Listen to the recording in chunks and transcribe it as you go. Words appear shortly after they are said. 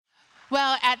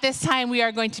Well, at this time, we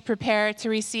are going to prepare to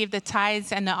receive the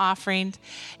tithes and the offering.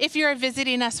 If you're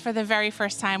visiting us for the very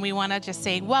first time, we want to just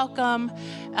say welcome.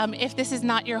 If this is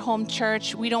not your home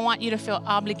church, we don't want you to feel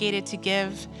obligated to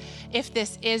give. If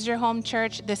this is your home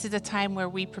church, this is a time where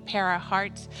we prepare our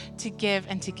hearts to give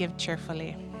and to give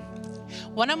cheerfully.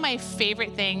 One of my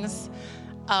favorite things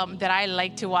that I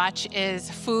like to watch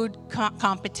is food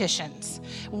competitions.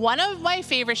 One of my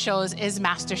favorite shows is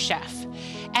MasterChef.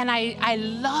 And I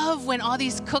love when all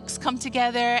these cooks come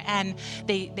together and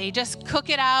they just cook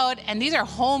it out. And these are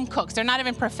home cooks. They're not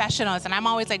even professionals. And I'm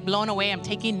always like blown away. I'm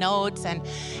taking notes. And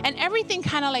everything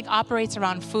kind of like operates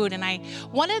around food. And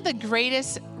one of the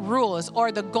greatest rules,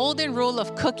 or the golden rule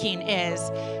of cooking,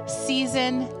 is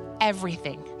season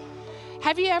everything.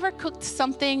 Have you ever cooked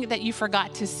something that you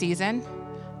forgot to season?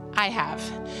 I have.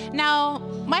 Now,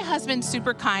 my husband's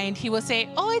super kind. He will say,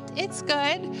 it's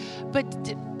good.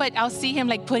 But I'll see him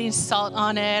like putting salt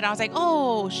on it. I was like,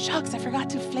 oh, shucks, I forgot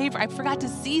to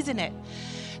season it.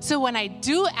 So when I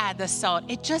do add the salt,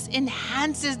 it just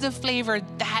enhances the flavor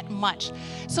that much.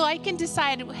 So I can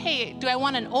decide, hey, do I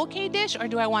want an okay dish or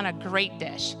do I want a great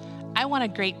dish? I want a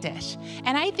great dish.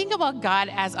 And I think about God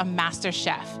as a master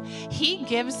chef. He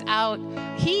gives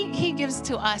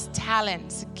to us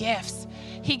talents, gifts.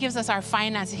 He gives us our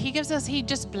finances. He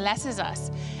just blesses us.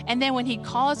 And then when he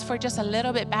calls for just a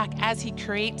little bit back as he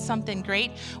creates something great,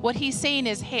 what he's saying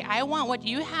is, hey, I want what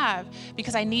you have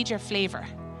because I need your flavor.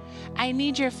 I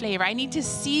need your flavor. I need to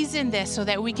season this so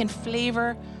that we can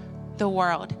flavor the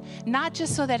world. Not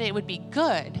just so that it would be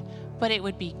good, but it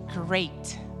would be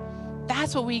great.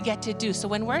 That's what we get to do. So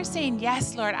when we're saying,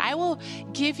 yes, Lord, I will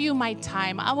give you my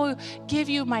time. I will give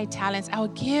you my talents. I will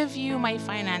give you my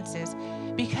finances.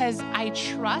 Because I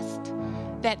trust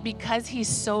that because he's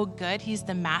so good, he's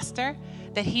the master,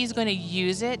 that he's going to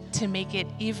use it to make it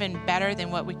even better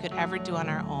than what we could ever do on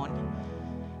our own.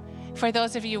 For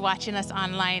those of you watching us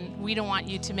online, we don't want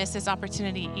you to miss this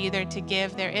opportunity either to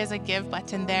give. There is a give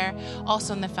button there,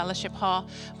 also in the fellowship hall.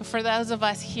 But for those of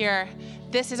us here,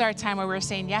 this is our time where we're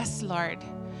saying, yes, Lord,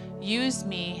 use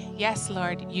me. Yes,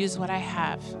 Lord, use what I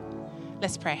have.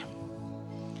 Let's pray.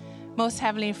 Most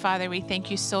Heavenly Father, we thank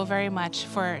you so very much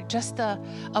for just the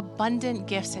abundant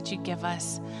gifts that you give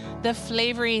us, the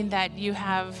flavoring that you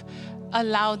have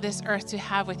allowed this earth to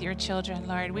have with your children,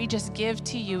 Lord. We just give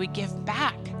to you, we give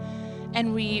back,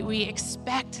 and we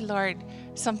expect, Lord,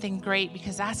 something great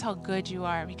because that's how good you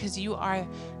are, because you are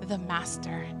the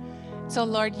master. So,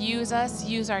 Lord, use us,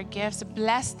 use our gifts,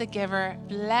 bless the giver,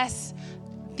 bless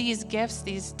these gifts,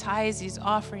 these tithes, these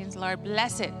offerings, Lord,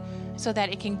 bless it, so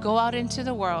that it can go out into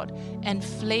the world and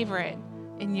flavor it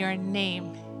in your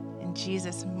name. In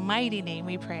Jesus' mighty name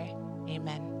we pray.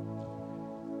 Amen.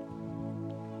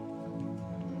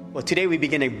 Well, today we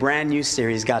begin a brand new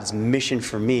series, God's Mission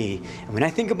for Me. And when I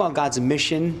think about God's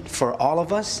mission for all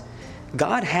of us,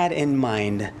 God had in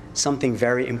mind something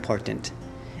very important,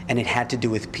 and it had to do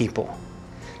with people.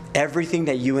 Everything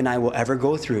that you and I will ever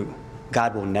go through,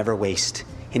 God will never waste.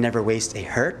 He never wastes a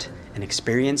hurt, an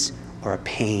experience, or a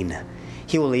pain.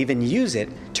 He will even use it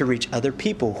to reach other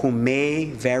people who may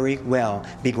very well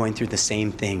be going through the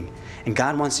same thing. And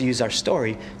God wants to use our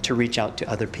story to reach out to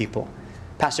other people.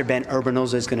 Pastor Ben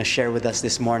Urbanoza is going to share with us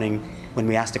this morning when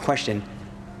we ask the question,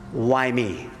 why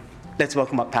me? Let's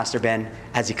welcome up Pastor Ben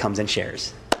as he comes and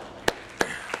shares.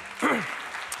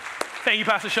 Thank you,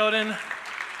 Pastor Sheldon.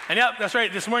 And yep, that's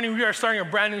right. This morning we are starting a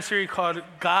brand new series called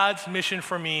God's Mission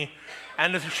for Me.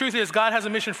 And the truth is, God has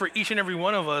a mission for each and every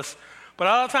one of us. But a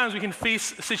lot of times we can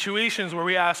face situations where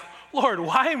we ask, Lord,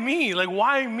 why me? Like,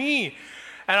 why me?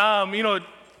 And,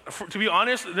 to be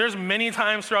honest, there's many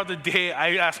times throughout the day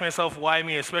I ask myself, why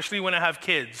me? Especially when I have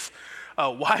kids.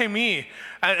 Why me?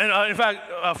 And in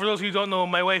fact, for those of you who don't know,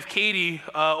 my wife, Katie,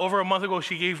 over a month ago,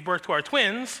 she gave birth to our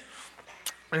twins.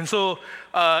 And so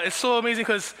it's so amazing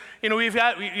because, we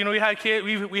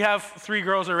have 3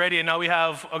 girls already, and now we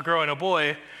have a girl and a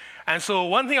boy. And so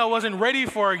one thing I wasn't ready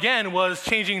for again was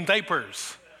changing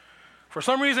diapers. For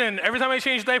some reason, every time I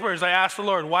change diapers, I ask the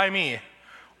Lord, why me?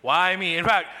 Why me? In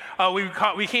fact,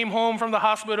 we came home from the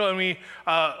hospital and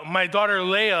my daughter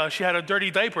Leah, she had a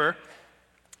dirty diaper.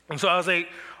 And so I was like,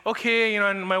 okay,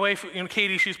 and my wife,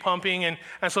 Katie, she's pumping. And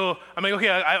so I'm like, okay,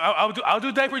 I'll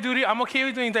do diaper duty. I'm okay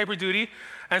with doing diaper duty.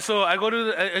 And so I go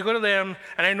to them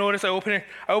and I notice I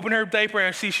open her diaper and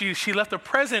I see she left a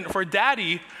present for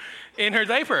Daddy in her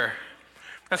diaper.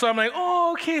 And so I'm like,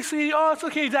 oh, okay, sweetie, oh, it's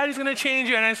okay, Daddy's gonna change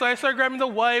you. And so I start grabbing the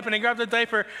wipe and I grab the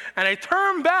diaper and I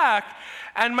turn back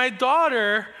and my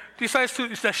daughter decides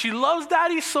that she loves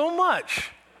Daddy so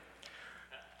much,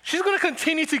 she's gonna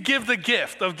continue to give the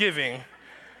gift of giving.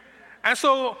 And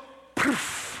so,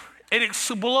 poof, it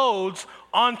explodes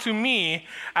onto me,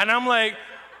 and I'm like,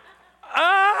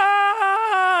 ah!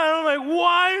 I'm like,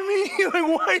 why me? Like,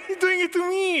 why are you doing it to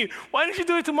me? Why didn't you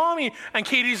do it to mommy? And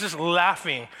Katie's just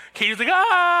laughing. Katie's like,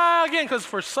 ah, again, because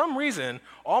for some reason,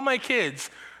 all my kids,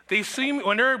 they see me,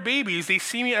 when they're babies, they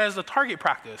see me as the target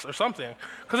practice or something.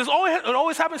 Because it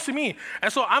always happens to me.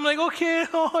 And so I'm like, okay,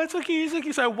 oh, it's okay, it's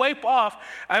okay. So I wipe off.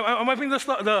 I'm wiping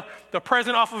the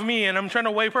present off of me, and I'm trying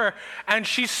to wipe her. And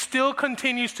she still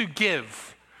continues to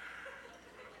give.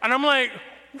 And I'm like,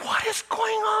 what is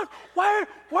going on? Why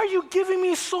are you giving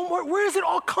me so much? Where is it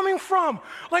all coming from?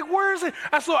 Like, where is it?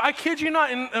 And so I kid you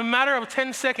not, in a matter of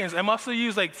 10 seconds, I must have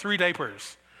used like 3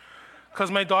 diapers. Because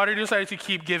my daughter decided to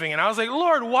keep giving. And I was like,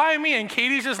 Lord, why me? And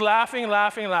Katie's just laughing.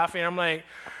 I'm like,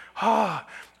 oh,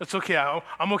 it's okay.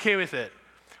 I'm okay with it.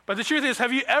 But the truth is,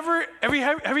 have you ever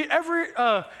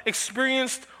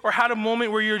experienced or had a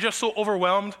moment where you're just so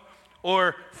overwhelmed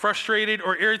or frustrated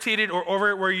or irritated or over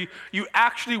it where you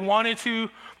actually wanted to,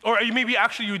 or maybe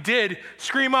actually you did,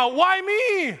 scream out, why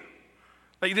me?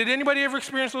 Like, did anybody ever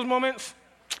experience those moments?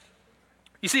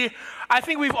 You see, I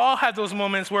think we've all had those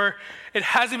moments where it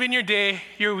hasn't been your day,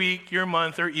 your week, your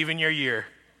month, or even your year.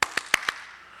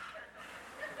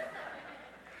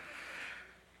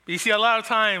 But you see, a lot of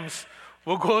times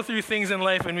we'll go through things in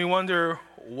life and we wonder,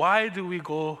 why do we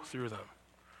go through them?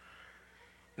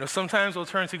 You know, sometimes we'll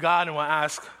turn to God and we'll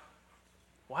ask,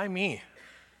 why me?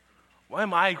 Why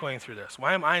am I going through this?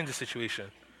 Why am I in this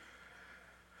situation?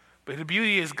 But the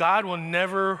beauty is God will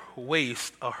never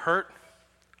waste a hurt,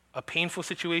 a painful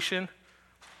situation,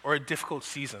 or a difficult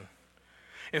season.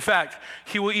 In fact,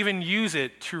 he will even use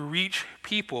it to reach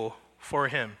people for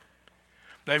him.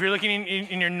 Now, if you're looking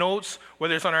in your notes,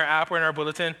 whether it's on our app or in our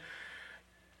bulletin,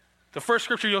 the first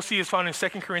scripture you'll see is found in 2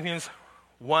 Corinthians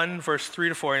 1, verse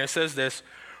 3-4, and it says this,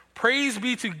 praise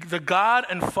be to the God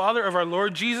and Father of our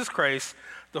Lord Jesus Christ,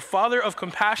 the Father of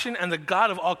compassion and the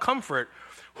God of all comfort,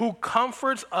 who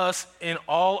comforts us in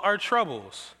all our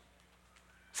troubles.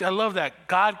 See, I love that.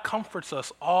 God comforts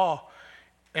us all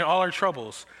in all our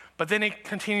troubles. But then it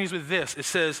continues with this. It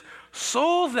says,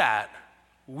 so that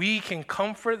we can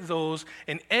comfort those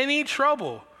in any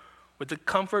trouble with the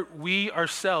comfort we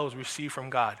ourselves receive from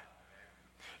God.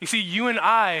 You see, you and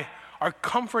I are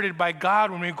comforted by God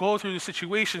when we go through the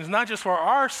situations, not just for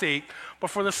our sake, but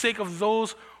for the sake of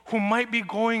those who might be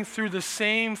going through the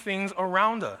same things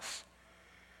around us.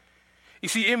 You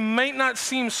see, it might not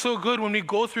seem so good when we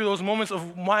go through those moments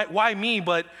of why me,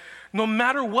 but no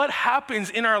matter what happens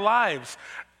in our lives,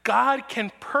 God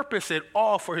can purpose it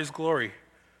all for his glory.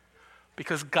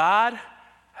 Because God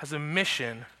has a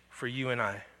mission for you and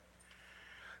I.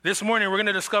 This morning, we're going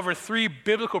to discover 3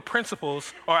 biblical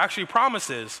principles, or actually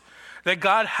promises, that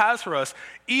God has for us,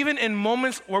 even in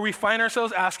moments where we find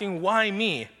ourselves asking, why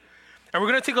me? And we're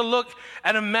going to take a look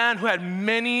at a man who had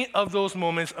many of those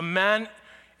moments, a man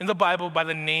in the Bible by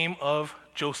the name of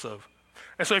Joseph.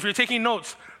 And so if you're taking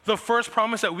notes, the first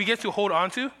promise that we get to hold on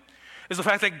to is the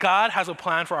fact that God has a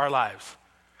plan for our lives.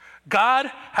 God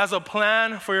has a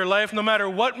plan for your life. No matter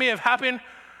what may have happened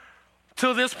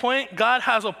till this point, God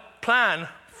has a plan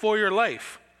for your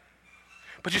life.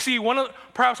 But you see,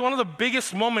 perhaps one of the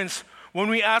biggest moments when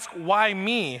we ask, why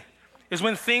me, is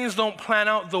when things don't plan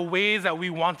out the way that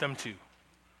we want them to.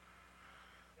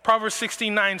 Proverbs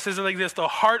 16:9 says it like this, the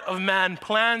heart of man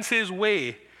plans his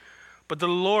way, but the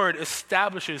Lord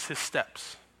establishes his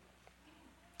steps.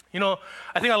 You know,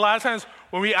 I think a lot of times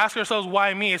when we ask ourselves,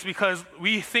 why me, it's because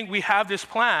we think we have this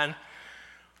plan.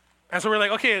 And so we're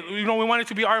like, okay, you know, we want it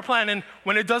to be our plan. And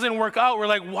when it doesn't work out, we're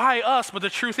like, why us? But the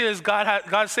truth is,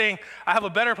 God's saying, I have a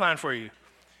better plan for you.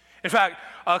 In fact,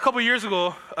 a couple years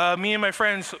ago, me and my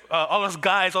friends, all us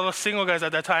guys, all us single guys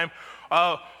at that time,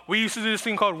 we used to do this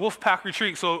thing called Wolfpack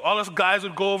Retreat. So all us guys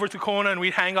would go over to Kona and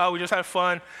we'd hang out. We just had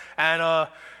fun and,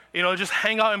 just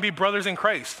hang out and be brothers in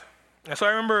Christ. And so I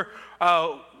remember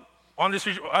on this,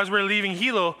 as we're leaving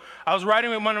Hilo, I was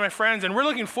riding with one of my friends, and we're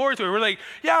looking forward to it. We're like,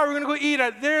 yeah, we're going to go eat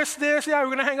at this, yeah, we're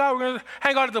going to hang out. We're going to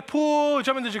hang out at the pool,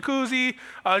 jump in the jacuzzi,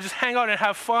 just hang out and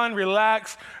have fun,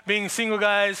 relax, being single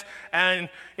guys, and,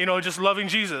 just loving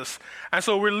Jesus. And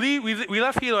so we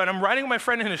left Hilo, and I'm riding with my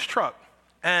friend in his truck.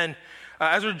 And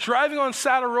as we're driving on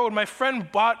Saddle Road, my friend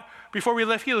before we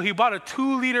left Hilo, he bought a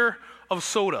 2-liter of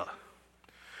soda.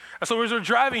 And so as we're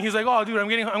driving, he's like, oh, dude, I'm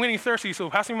getting thirsty, so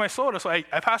pass me my soda. So I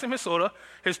pass him his soda,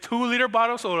 his 2-liter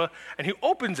bottle of soda, and he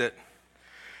opens it.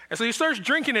 And so he starts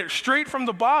drinking it straight from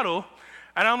the bottle,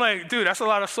 and I'm like, dude, that's a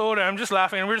lot of soda. I'm just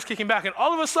laughing, and we're just kicking back. And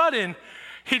all of a sudden,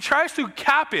 he tries to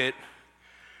cap it,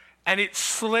 and it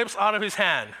slips out of his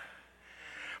hand.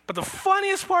 But the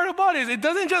funniest part about it is it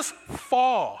doesn't just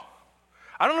fall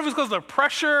I don't know if it's because of the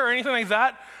pressure or anything like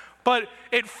that, but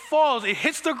it falls, it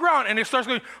hits the ground, and it starts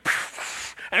going,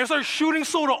 and it starts shooting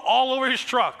soda all over his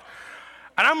truck.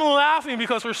 And I'm laughing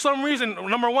because for some reason,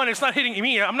 number one, it's not hitting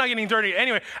me. I'm not getting dirty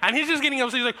anyway. And he's just getting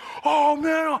upset. He's like, oh,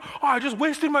 man, I just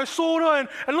wasted my soda.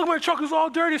 And look, my truck is all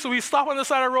dirty. So we stop on the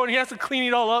side of the road, and he has to clean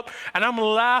it all up. And I'm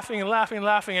laughing and laughing and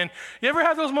laughing. And you ever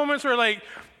have those moments where, like,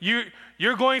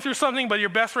 you're going through something, but your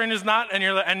best friend is not,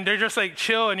 and they're just, like,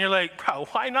 chill, and you're like, bro,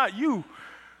 why not you?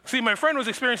 See, my friend was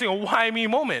experiencing a why me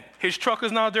moment. His truck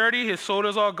is now dirty. His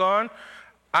soda's all gone.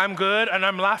 I'm good, and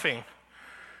I'm laughing.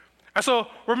 And so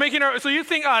we're so you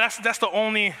think, that's the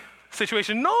only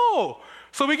situation. No.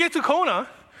 So we get to Kona,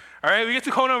 all right? We get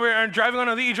to Kona, we're driving on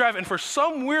Ali'i Drive, and for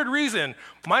some weird reason,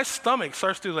 my stomach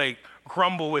starts to like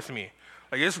grumble with me.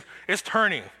 Like it's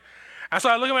turning. And so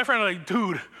I look at my friend and I'm like,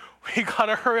 dude, we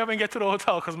gotta hurry up and get to the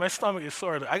hotel because my stomach is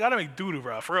sore. I gotta make doo-doo,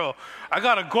 bro, for real. I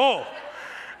gotta go.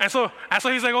 And so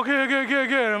he's like, okay.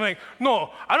 And I'm like,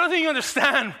 no, I don't think you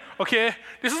understand, okay?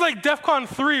 This is like DEFCON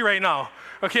 3 right now.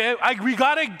 Okay, we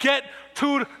gotta get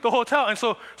to the hotel. And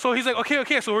so he's like,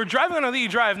 okay, so we're driving on Ali'i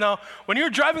Drive. Now, when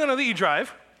you're driving on Ali'i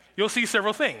Drive, you'll see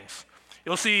several things.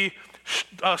 You'll see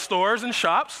stores and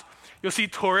shops. You'll see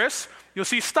tourists. You'll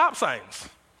see stop signs.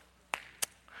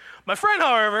 My friend,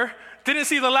 however, didn't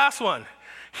see the last one.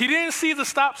 He didn't see the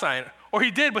stop sign, or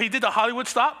he did, but he did the Hollywood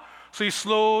stop. So he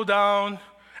slowed down,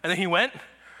 and then he went.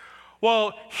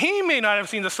 Well, he may not have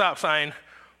seen the stop sign,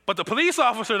 but the police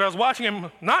officer that was watching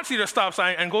him not see the stop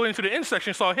sign and go into the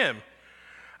intersection saw him.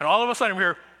 And all of a sudden we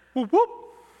hear, whoop, whoop.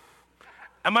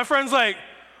 And my friend's like,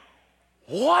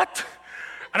 what?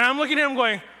 And I'm looking at him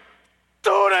going,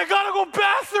 dude, I gotta go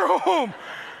bathroom.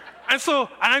 And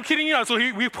I'm kidding you not. So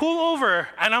we pull over,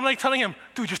 and I'm like telling him,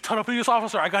 dude, just tell the police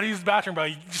officer, I gotta use the bathroom, bro.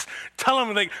 You just tell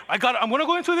him, like, I'm gonna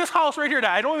go into this house right here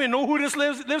that I don't even know who this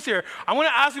lives here. I'm gonna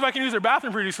ask if I can use their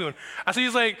bathroom pretty soon. And so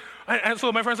he's like, and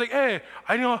so my friend's like, hey,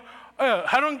 I know,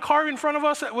 had a car in front of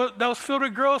us that was filled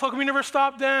with girls. How come we never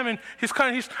stopped them? And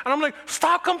and I'm like,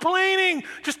 stop complaining.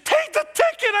 Just take the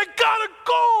ticket. I gotta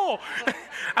go.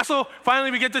 And so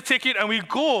finally we get the ticket and we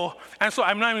go. And so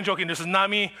I'm not even joking. This is not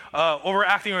me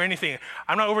overacting or anything.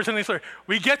 I'm not overtelling the story.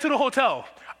 We get to the hotel.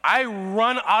 I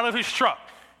run out of his truck.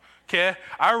 Okay,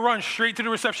 I run straight to the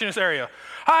receptionist area.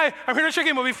 Hi, I'm here to check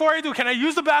in, but before I do, can I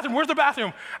use the bathroom? Where's the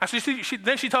bathroom? And so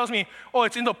then she tells me, oh,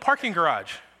 it's in the parking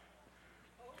garage.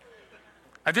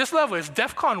 At this level, it's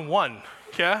DEFCON 1,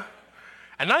 okay?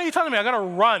 And now you're telling me I gotta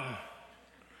run.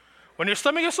 When your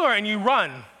stomach is sore and you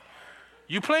run,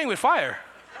 you're playing with fire.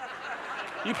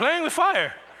 You're playing with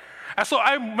fire. And so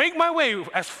I make my way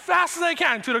as fast as I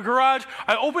can to the garage.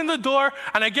 I open the door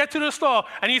and I get to the stall.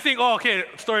 And you think, oh, okay,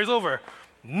 the story's over.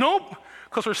 Nope,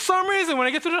 because for some reason, when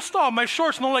I get to the stall, my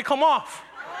shorts don't like come off.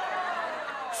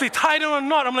 So they tied in a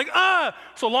knot. I'm like, ah.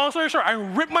 So long story short, I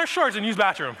rip my shorts and use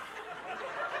bathroom.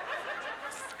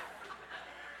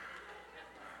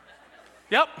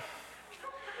 Yep.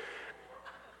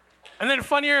 And then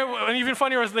even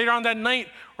funnier was later on that night,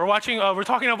 we're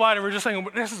talking about it, we're just saying,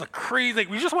 this is a crazy,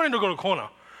 like, we just wanted to go to Kona.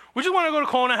 We just wanted to go to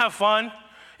Kona, have fun,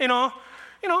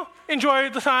 enjoy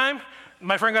the time.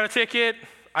 My friend got a ticket.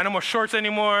 I no more shorts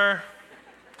anymore.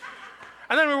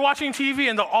 And then we're watching TV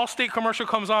and the Allstate commercial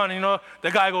comes on, and the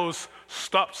guy goes,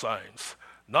 stop signs,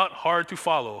 not hard to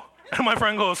follow. And my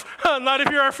friend goes, not if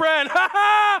you're a friend, ha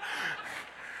ha!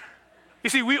 You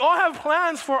see, we all have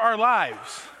plans for our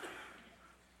lives,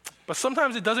 but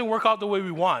sometimes it doesn't work out the way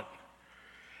we want.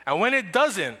 And when it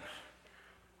doesn't,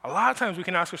 a lot of times we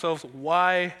can ask ourselves,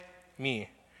 why me?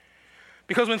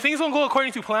 Because when things don't go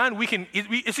according to plan,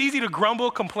 it's easy to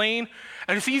grumble, complain,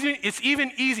 and it's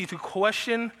even easy to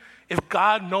question if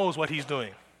God knows what he's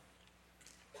doing.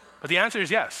 But the answer is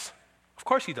yes. Of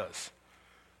course he does.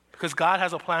 Because God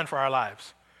has a plan for our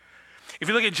lives. If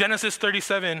you look at Genesis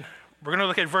 37, we're going to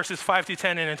look at verses 5 to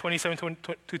 10 and then 27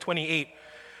 to 28.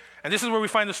 And this is where we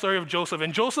find the story of Joseph.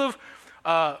 And Joseph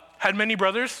had many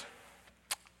brothers,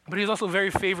 but he was also very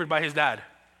favored by his dad.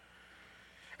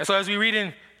 And so as we read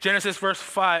in Genesis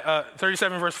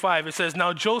 37, verse 5, it says,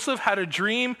 now Joseph had a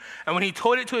dream, and when he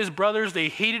told it to his brothers, they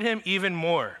hated him even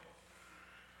more.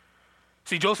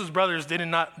 See, Joseph's brothers did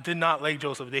not like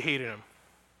Joseph. They hated him.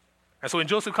 And so when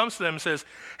Joseph comes to them and says,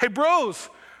 hey, bros,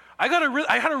 I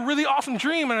had a really awesome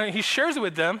dream, and he shares it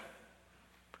with them.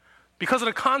 Because of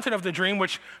the content of the dream,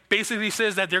 which basically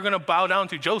says that they're going to bow down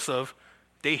to Joseph,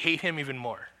 they hate him even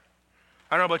more.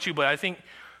 I don't know about you, but I think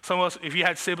some of us, if you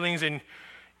had siblings and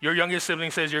your youngest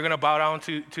sibling says you're going to bow down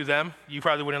to them, you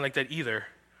probably wouldn't like that either.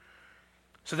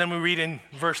 So then we read in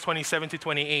verse 27 to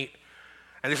 28,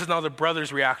 and this is now the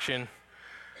brothers' reaction.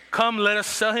 Come, let us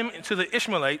sell him to the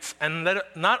Ishmaelites, and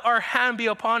let not our hand be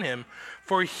upon him,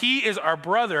 for he is our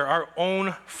brother, our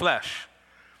own flesh.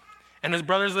 And his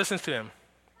brothers listened to him.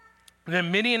 The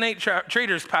Midianite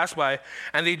traders passed by,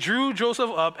 and they drew Joseph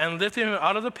up and lifted him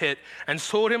out of the pit and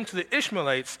sold him to the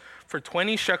Ishmaelites for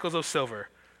 20 shekels of silver.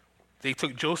 They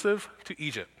took Joseph to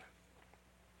Egypt.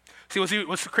 See,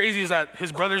 what's crazy is that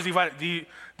his brothers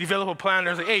develop a plan.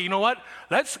 They're like, hey, you know what?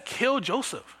 Let's kill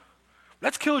Joseph.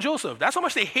 Let's kill Joseph. That's how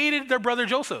much they hated their brother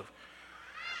Joseph.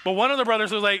 But one of the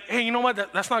brothers was like, hey, you know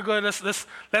what? That's not good. Let's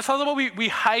how about we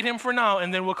hide him for now,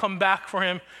 and then we'll come back for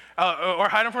him, or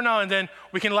hide him for now, and then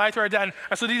we can lie to our dad.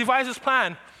 And so they devised this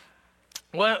plan.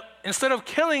 Well, instead of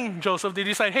killing Joseph, they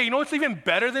decide, hey, you know what's even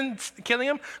better than killing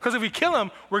him? Because if we kill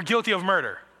him, we're guilty of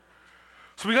murder.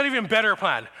 So we got an even better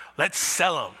plan. Let's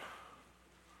sell him.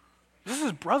 This is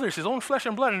his brothers, his own flesh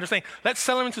and blood, and they're saying, let's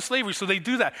sell him into slavery. So they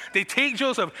do that. They take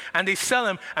Joseph and they sell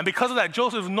him, and because of that,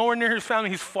 Joseph is nowhere near his family.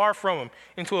 He's far from him,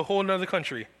 into a whole other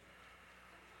country.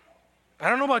 I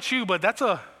don't know about you, but that's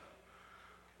a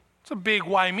big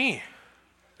why me.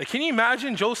 Like, can you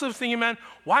imagine Joseph thinking, man,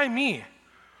 why me?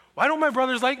 Why don't my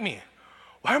brothers like me?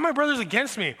 Why are my brothers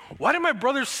against me? Why did my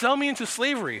brothers sell me into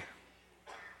slavery?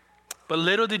 But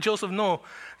little did Joseph know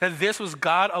that this was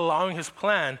God allowing his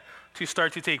plan to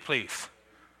start to take place.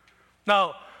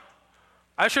 Now,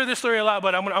 I share this story a lot,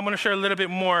 but I'm going to share a little bit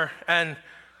more. And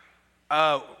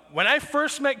when I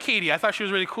first met Katie, I thought she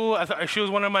was really cool. I thought she was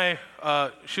one of my,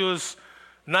 she was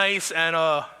nice,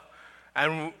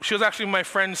 and she was actually my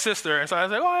friend's sister. And so I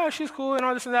was like, oh yeah, she's cool and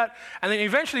all this and that. And then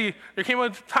eventually there came a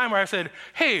time where I said,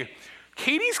 hey,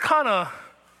 Katie's kind of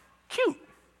cute.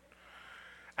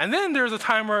 And then there was a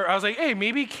time where I was like, hey,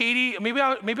 maybe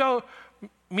I'll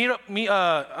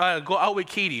go out with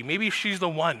Katie. Maybe she's the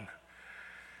one.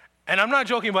 And I'm not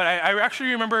joking, but I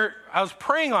actually remember I was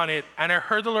praying on it, and I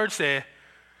heard the Lord say,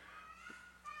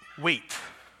 wait.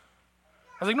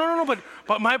 I was like, no,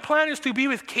 but my plan is to be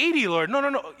with Katie, Lord.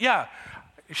 No, yeah,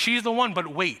 she's the one,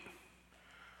 but wait.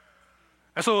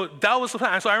 And so that was the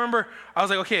plan. And so I remember I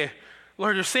was like, okay,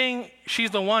 Lord, you're saying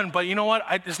she's the one, but you know what?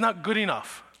 It's not good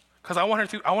enough, because I want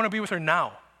to be with her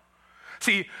now.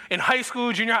 See, in high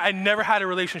school, junior high, I never had a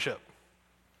relationship.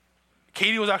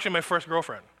 Katie was actually my first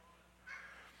girlfriend.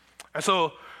 And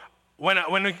so when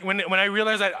I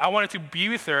realized that I wanted to be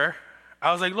with her,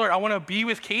 I was like, Lord, I want to be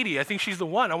with Katie. I think she's the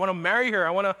one. I want to marry her. I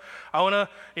want to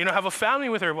have a family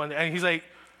with her. And he's like,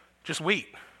 just wait.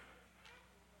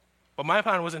 But my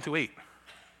plan wasn't to wait.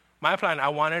 My plan, I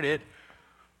wanted it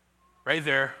right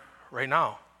there, right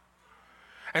now.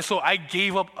 And so I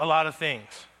gave up a lot of things.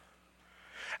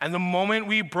 And the moment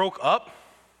we broke up,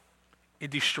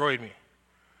 it destroyed me.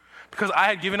 Because I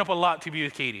had given up a lot to be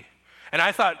with Katie. And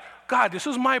I thought, God, this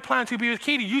was my plan to be with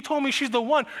Katie. You told me she's the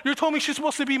one. You told me she's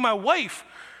supposed to be my wife.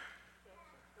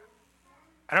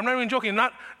 And I'm not even joking,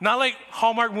 not like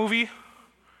Hallmark movie,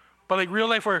 but like real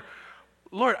life where,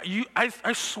 Lord,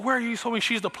 I swear you told me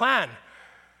she's the plan.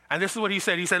 And this is what he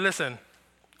said. He said, listen,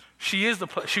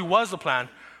 she was the plan,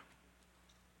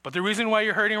 but the reason why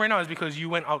you're hurting right now is because you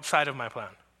went outside of my plan.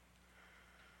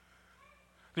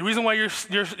 The reason why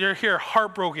you're here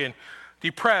heartbroken,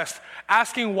 depressed,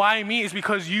 asking why me is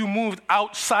because you moved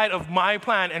outside of my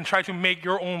plan and tried to make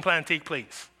your own plan take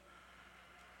place.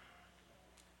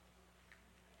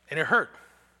 And it hurt.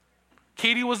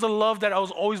 Katie was the love that I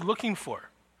was always looking for.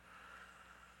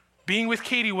 Being with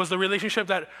Katie was the relationship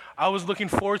that I was looking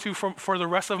forward to for the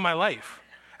rest of my life.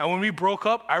 And when we broke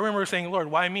up, I remember saying, Lord,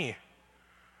 why me?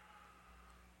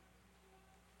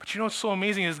 But you know what's so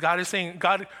amazing is God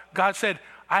said,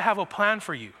 I have a plan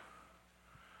for you.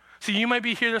 See, you might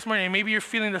be here this morning and maybe you're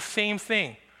feeling the same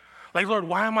thing. Like, Lord,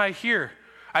 why am I here?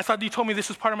 I thought you told me this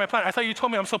is part of my plan. I thought you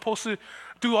told me I'm supposed to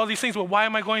do all these things, but why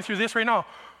am I going through this right now?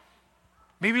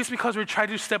 Maybe it's because we're trying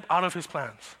to step out of his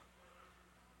plans.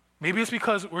 Maybe it's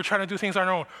because we're trying to do things on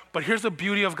our own. But here's the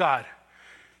beauty of God.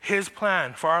 His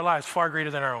plan for our lives is far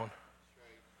greater than our own.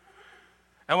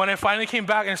 And when I finally came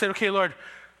back and said, okay, Lord,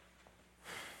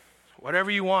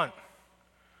 whatever you want.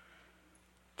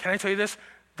 Can I tell you this?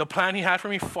 The plan he had for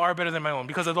me far better than my own.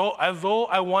 Because although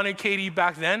I wanted Katie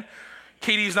back then,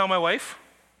 Katie is now my wife.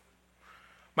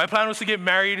 My plan was to get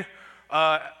married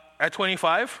at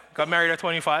 25. Got married at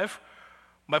 25.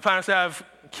 My plan was to have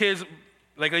kids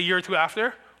like a year or two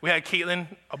after. We had Caitlin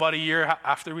about a year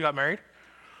after we got married.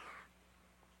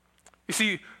 You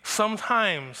see,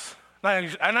 sometimes, not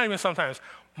even sometimes,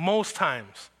 most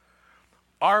times,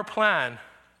 our plan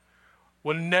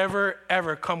will never,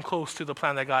 ever come close to the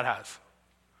plan that God has.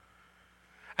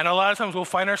 And a lot of times we'll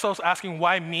find ourselves asking,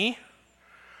 why me?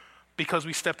 Because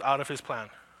we stepped out of his plan.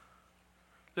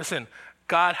 Listen,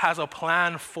 God has a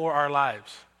plan for our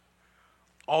lives.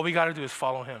 All we got to do is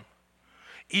follow him.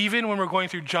 Even when we're going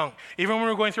through junk, even when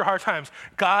we're going through hard times,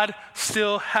 God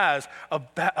still has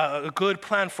a good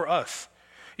plan for us.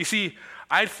 You see,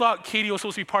 I thought Katie was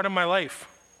supposed to be part of my life.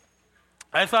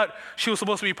 I thought she was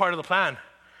supposed to be part of the plan.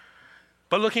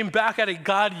 But looking back at it,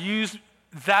 God used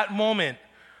that moment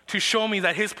to show me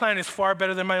that his plan is far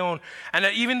better than my own. And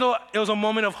that even though it was a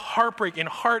moment of heartbreak and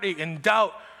heartache and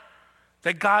doubt,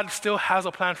 that God still has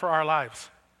a plan for our lives.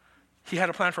 He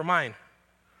had a plan for mine.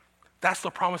 That's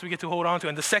the promise we get to hold on to.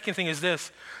 And the second thing is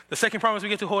this. The second promise we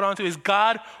get to hold on to is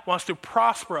God wants to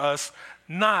prosper us,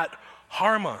 not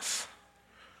harm us.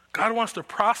 God wants to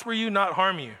prosper you, not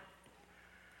harm you.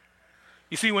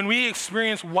 You see, when we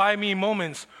experience why me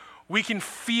moments, we can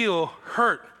feel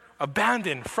hurt,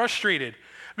 abandoned, frustrated.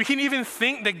 We can even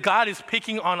think that God is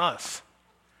picking on us.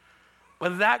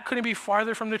 But that couldn't be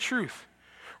farther from the truth.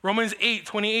 Romans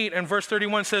 8:28 and verse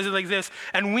 31 says it like this,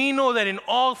 and we know that in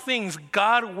all things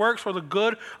God works for the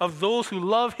good of those who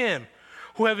love him,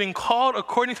 who have been called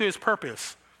according to his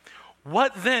purpose.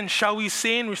 What then shall we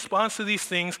say in response to these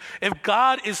things? If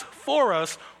God is for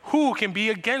us, who can be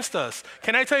against us?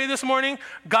 Can I tell you this morning?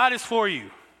 God is for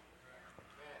you.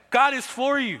 God is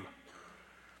for you.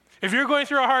 If you're going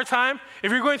through a hard time,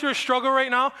 if you're going through a struggle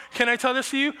right now, can I tell this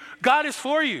to you? God is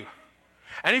for you.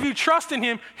 And if you trust in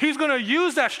him, he's going to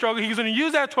use that struggle, he's going to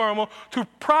use that turmoil to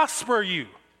prosper you,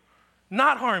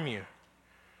 not harm you. A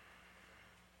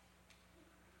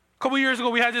couple years ago,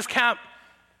 we had this camp,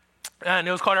 and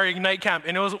it was called our Ignite Camp,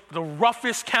 and it was the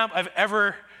roughest camp I've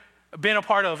ever been a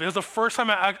part of. It was the first time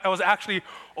I was actually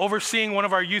overseeing one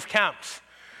of our youth camps.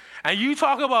 And you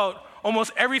talk about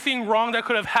almost everything wrong that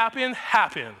could have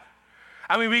happened.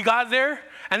 I mean, we got there,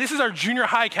 and this is our junior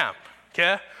high camp,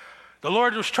 okay? The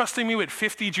Lord was trusting me with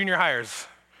 50 junior hires.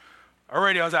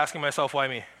 Already I was asking myself, why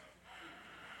me?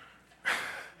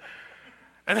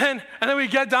 And then we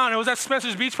get down, it was at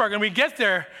Spencer's Beach Park, and we get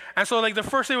there, and so like the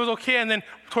first day was okay, and then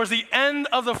towards the end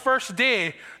of the first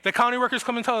day, the county workers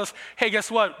come and tell us, hey,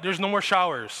 guess what? There's no more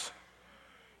showers.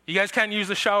 You guys can't use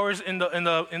the showers in the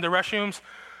restrooms.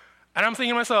 And I'm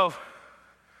thinking to myself,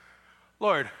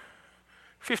 Lord,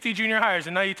 50 junior hires,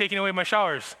 and now you're taking away my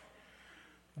showers.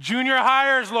 Junior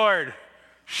hires, Lord.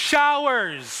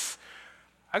 Showers.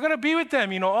 I got to be with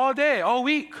them, all day, all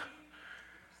week.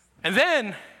 And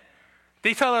then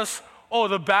they tell us, oh,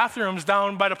 the bathrooms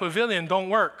down by the pavilion don't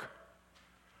work.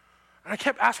 And I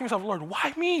kept asking myself, Lord,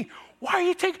 why me? Why are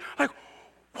you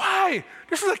why?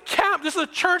 This is a camp. This is a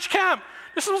church camp.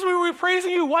 This is supposed to be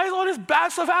praising you. Why is all this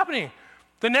bad stuff happening?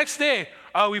 The next day,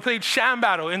 we played sham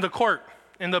battle in the court,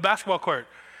 in the basketball court.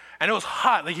 And it was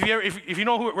hot. Like if you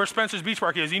know where Spencer's Beach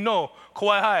Park is,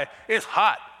 Kauai High, it's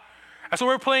hot. And so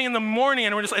we're playing in the morning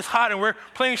and it's hot and we're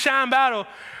playing sham battle.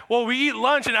 Well, we eat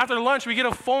lunch and after lunch we get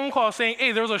a phone call saying,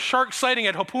 hey, there was a shark sighting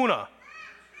at Hapuna.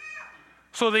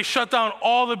 So they shut down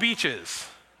all the beaches.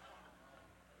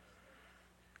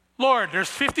 Lord, there's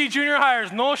 50 junior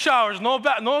hires, no showers, no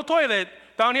toilet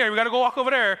down here. We got to go walk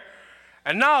over there.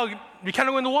 And now we can't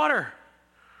go in the water.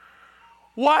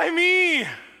 Why me?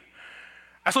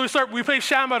 And so we played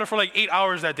sham battle for like 8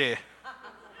 hours that day.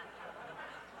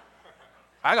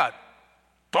 I got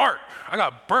dark. I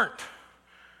got burnt.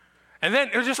 And then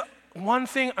it was just one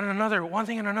thing and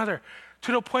another,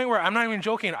 to the point where I'm not even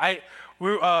joking. I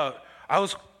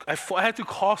had to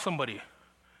call somebody.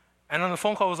 And on the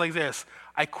phone call it was like this,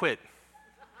 I quit.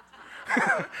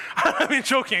 I'm not even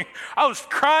joking. I was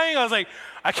crying. I was like,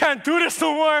 I can't do this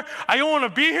no more. I don't want to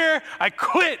be here. I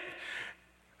quit.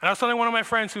 And I was telling one of my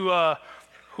friends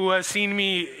who has seen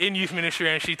me in youth ministry,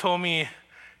 and she told me,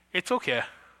 it's okay.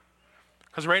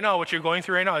 Because right now, what you're going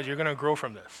through right now is you're going to grow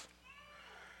from this.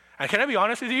 And can I be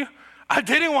honest with you? I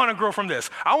didn't want to grow from this.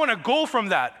 I want to go from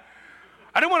that.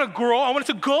 I didn't want to grow. I wanted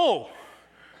to go.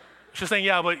 She's saying,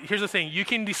 yeah, but here's the thing. You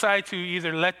can decide to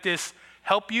either let this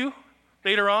help you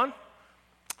later on,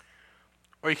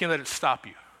 or you can let it stop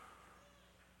you.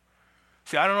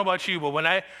 See, I don't know about you, but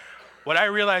what I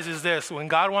realize is this: when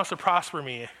God wants to prosper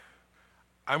me,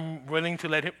 I'm willing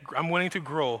to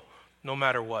grow no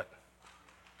matter what.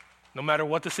 No matter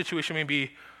what the situation may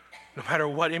be, no matter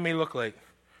what it may look like.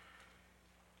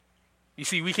 You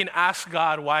see, we can ask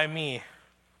God, why me,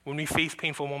 when we face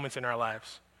painful moments in our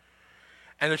lives.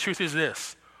 And the truth is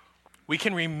this: we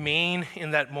can remain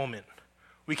in that moment.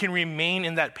 We can remain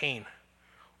in that pain.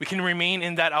 We can remain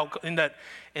in that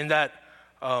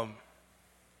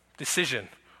decision.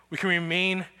 We can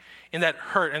remain in that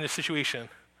hurt and the situation.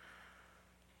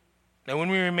 And when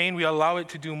we remain, we allow it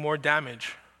to do more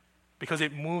damage because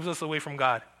it moves us away from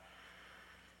God.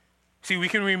 See, we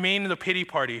can remain in the pity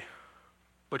party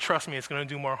but trust me, it's going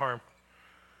to do more harm.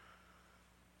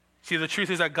 See, the truth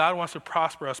is that God wants to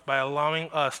prosper us by allowing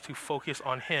us to focus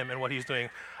on him and what he's doing.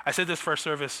 I said this first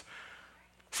service.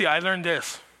 See, I learned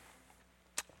this.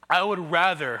 I would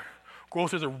rather go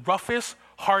through the roughest,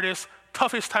 hardest,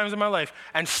 toughest times in my life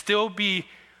and still be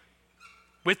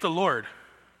with the Lord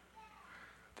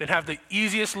than have the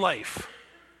easiest life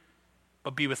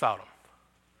but be without him.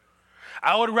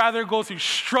 I would rather go through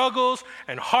struggles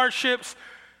and hardships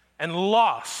and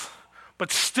loss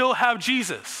but still have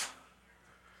Jesus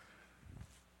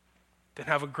than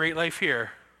have a great life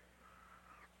here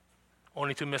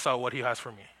only to miss out what he has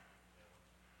for me.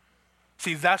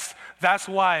 See, that's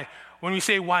why when we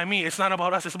say, why me, it's not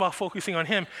about us, it's about focusing on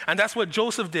him. And that's what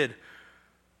Joseph did.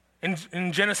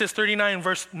 In Genesis 39,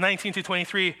 verse 19 to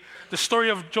 23, the story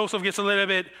of Joseph gets a little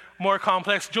bit more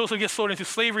complex. Joseph gets sold into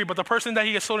slavery, but the person that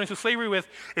he gets sold into slavery with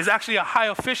is actually a high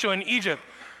official in Egypt.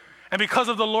 And because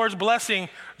of the Lord's blessing,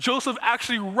 Joseph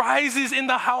actually rises in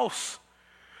the house.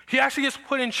 He actually gets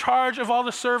put in charge of all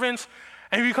the servants,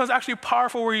 and he becomes actually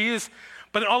powerful where he is.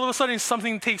 But then all of a sudden,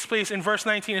 something takes place in verse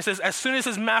 19. It says, as soon as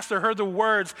his master heard the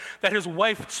words that his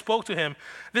wife spoke to him,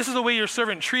 this is the way your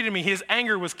servant treated me, his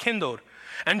anger was kindled.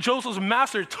 And Joseph's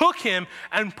master took him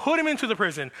and put him into the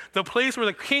prison, the place where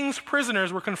the king's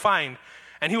prisoners were confined.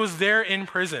 And he was there in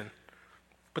prison.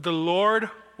 But the Lord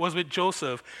was with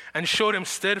Joseph and showed him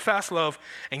steadfast love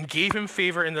and gave him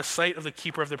favor in the sight of the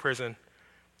keeper of the prison.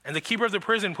 And the keeper of the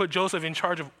prison put Joseph in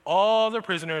charge of all the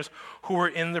prisoners who were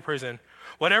in the prison.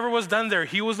 Whatever was done there,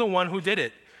 he was the one who did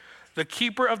it. The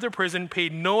keeper of the prison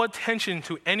paid no attention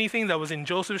to anything that was in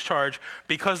Joseph's charge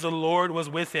because the Lord was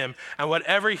with him. And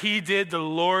whatever he did, the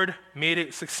Lord made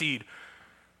it succeed.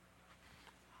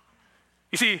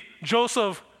 You see,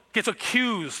 Joseph gets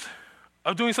accused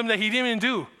of doing something that he didn't even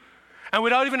do. And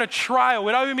without even a trial,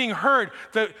 without even being heard,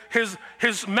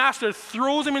 his master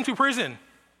throws him into prison.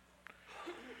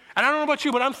 And I don't know about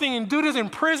you, but I'm thinking, dude is in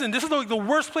prison. This is the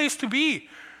worst place to be.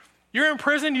 You're in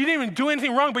prison. You didn't even do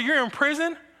anything wrong, but you're in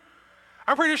prison.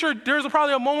 I'm pretty sure there's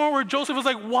probably a moment where Joseph was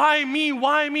like, why me?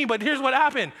 Why me? But here's what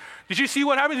happened. Did you see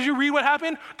what happened? Did you read what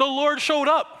happened? The Lord showed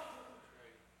up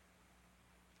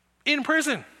in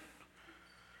prison.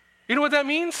 You know what that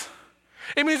means?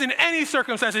 It means in any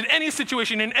circumstance, in any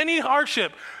situation, in any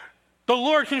hardship, the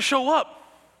Lord can show up.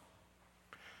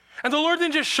 And the Lord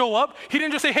didn't just show up. He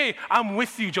didn't just say, hey, I'm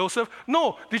with you, Joseph.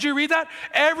 No, did you read that?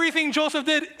 Everything Joseph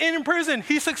did in prison,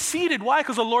 he succeeded. Why?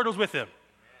 Because the Lord was with him.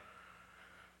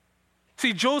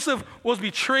 See, Joseph was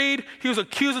betrayed. He was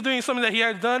accused of doing something that he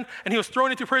had done, and he was thrown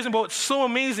into prison. But what's so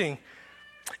amazing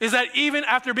is that even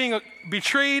after being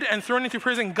betrayed and thrown into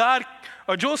prison,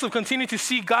 Joseph continued to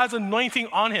see God's anointing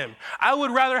on him. I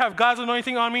would rather have God's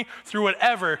anointing on me through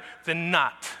whatever than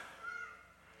not.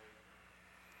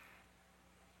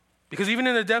 Because even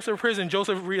in the depths of prison,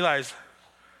 Joseph realized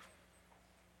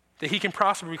that he can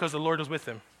prosper because the Lord was with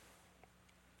him.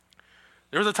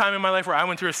 There was a time in my life where I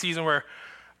went through a season where,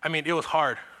 it was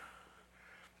hard.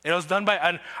 It was done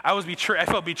by, I was betrayed. I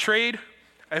felt betrayed.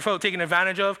 I felt taken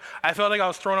advantage of. I felt like I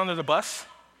was thrown under the bus.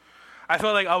 I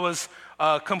felt like I was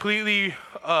completely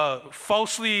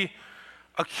falsely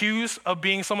accused of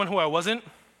being someone who I wasn't.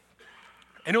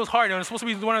 And it was hard. It was supposed to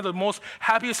be one of the most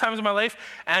happiest times of my life.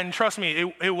 And trust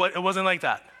me, it wasn't like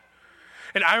that.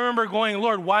 And I remember going,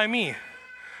 Lord, why me?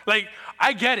 Like,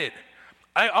 I get it.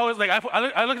 I looked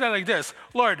at it like this.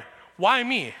 Lord, why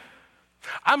me?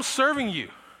 I'm serving you.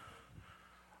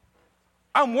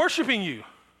 I'm worshiping you.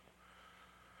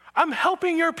 I'm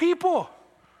helping your people.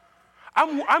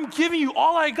 I'm giving you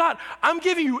all I got. I'm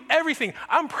giving you everything.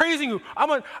 I'm praising you.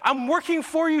 I'm working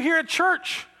for you here at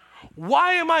church.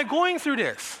 Why am I going through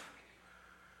this?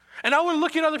 And I would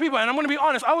look at other people, and I'm going to be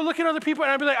honest, I would look at other people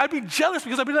and I'd be jealous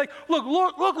because I'd be like, look,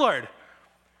 Lord,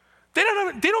 they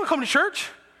don't come to church.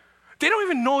 They don't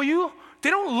even know you.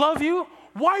 They don't love you.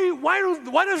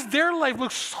 Why does their life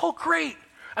look so great?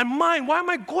 And mine, why am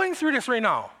I going through this right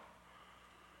now?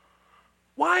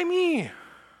 Why me?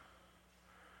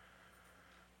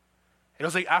 It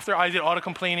was like after I did all the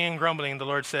complaining and grumbling, the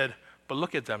Lord said, but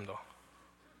look at them though.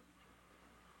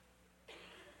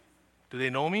 Do they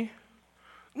know me?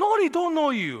 No, they don't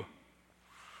know you.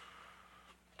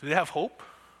 Do they have hope?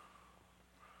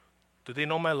 Do they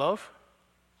know my love?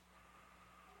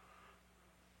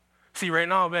 See, right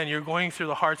now, man, you're going through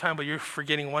the hard time, but you're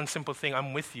forgetting one simple thing.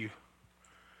 I'm with you.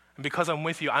 And because I'm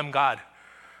with you, I'm God.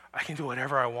 I can do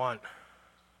whatever I want.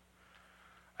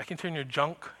 I can turn your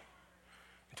junk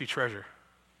into treasure.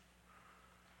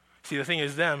 See, the thing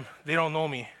is they don't know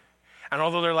me. And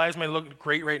although their lives may look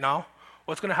great right now,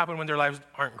 what's going to happen when their lives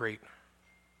aren't great?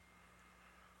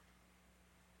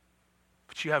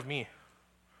 But you have me.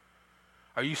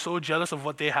 Are you so jealous of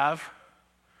what they have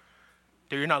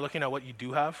that you're not looking at what you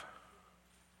do have?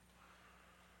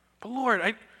 But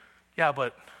Lord,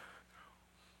 but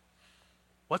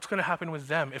what's going to happen with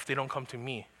them if they don't come to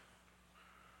me?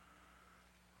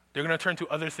 They're going to turn to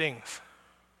other things.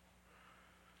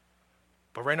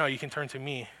 But right now you can turn to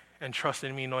me and trust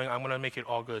in me knowing I'm going to make it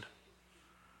all good.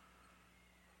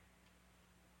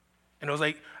 And it was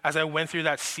like, as I went through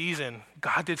that season,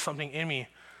 God did something in me.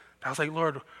 I was like,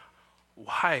 Lord,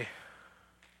 why?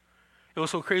 It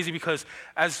was so crazy because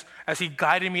as he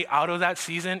guided me out of that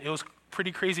season, it was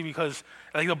pretty crazy because,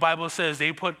 like the Bible says,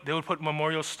 they would put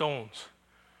memorial stones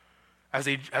as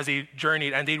they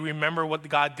journeyed, and they'd remember what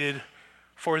God did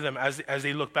for them as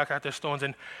they look back at their stones.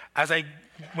 And as I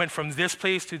went from this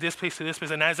place to this place to this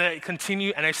place, and as I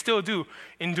continue, and I still do,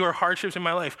 endure hardships in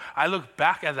my life, I look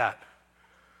back at that.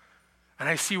 And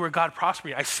I see where God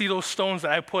prospered me. I see those stones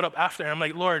that I put up after, and I'm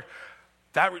like, Lord,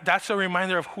 that's a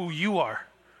reminder of who you are.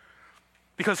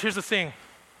 Because here's the thing,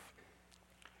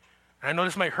 and I know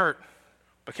this might hurt,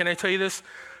 but can I tell you this?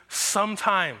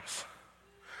 Sometimes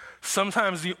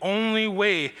the only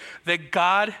way that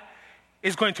God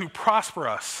is going to prosper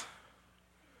us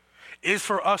is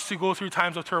for us to go through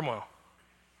times of turmoil.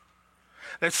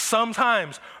 That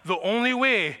sometimes the only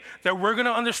way that we're going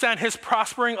to understand his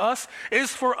prospering us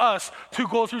is for us to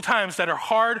go through times that are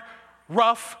hard,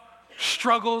 rough,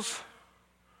 struggles,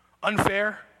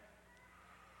 unfair.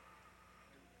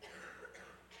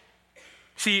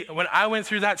 See, when I went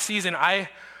through that season, I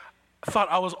thought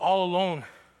I was all alone.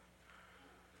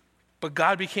 But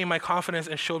God became my confidence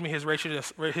and showed me his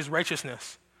righteousness.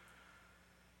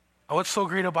 And what's so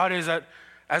great about it is that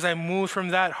as I moved from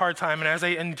that hard time and as I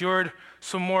endured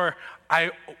some more,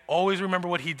 I always remember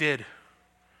what he did.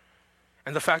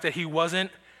 And the fact that he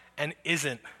wasn't and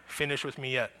isn't finished with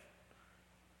me yet.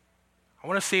 I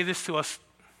want to say this to us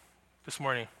this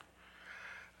morning.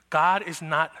 God is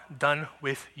not done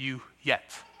with you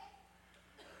yet.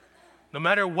 No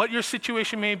matter what your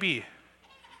situation may be,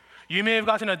 you may have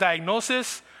gotten a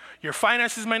diagnosis, your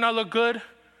finances might not look good,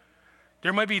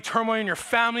 there might be turmoil in your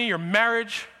family, your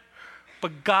marriage,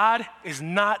 but God is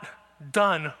not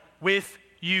done with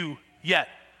you yet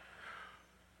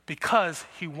because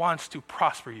he wants to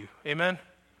prosper you. Amen?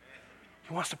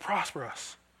 He wants to prosper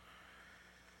us.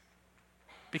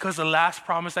 Because the last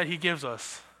promise that he gives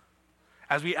us,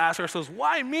 as we ask ourselves,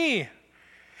 why me?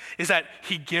 Is that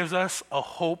he gives us a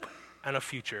hope and a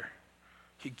future.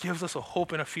 He gives us a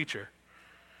hope and a future.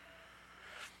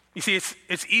 You see,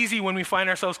 it's easy when we find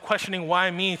ourselves questioning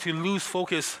why me to lose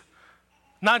focus,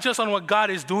 not just on what God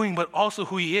is doing, but also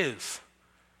who he is.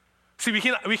 See, we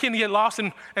can get lost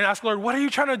and ask, Lord, what are you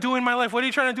trying to do in my life? What are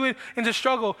you trying to do in this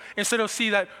struggle? Instead of see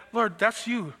that, Lord, that's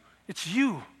you. It's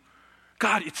you.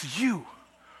 God, it's you.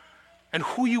 And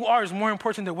who you are is more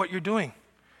important than what you're doing.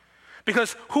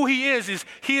 Because who he is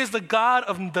he is the God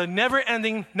of the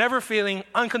never-ending, never-failing,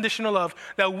 unconditional love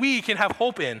that we can have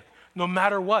hope in, no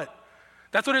matter what.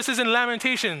 That's what it says in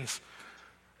Lamentations,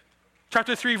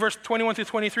 chapter 3, verse 21 to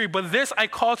 23. But this I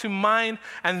call to mind,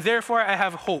 and therefore I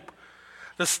have hope.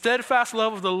 The steadfast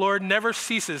love of the Lord never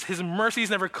ceases. His mercies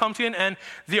never come to an end.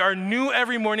 They are new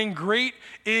every morning. Great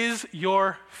is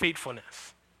your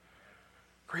faithfulness.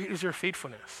 Great is your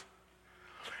faithfulness.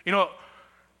 You know,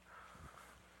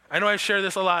 I know I share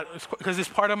this a lot because it's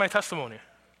part of my testimony.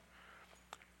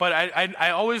 But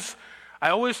I always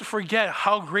forget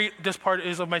how great this part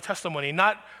is of my testimony,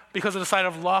 not because of the side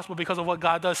of loss, but because of what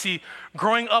God does. See,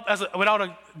 growing up without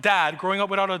a dad,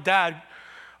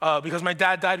 because my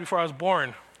dad died before I was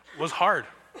born, was hard.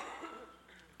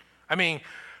 I mean,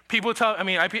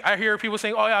 I hear people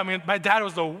saying, oh yeah, my dad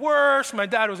was the worst, my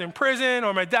dad was in prison,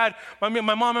 or my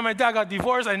mom and my dad got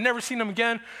divorced, I never seen them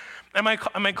again. And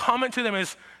my comment to them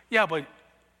is, yeah, but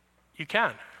you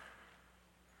can.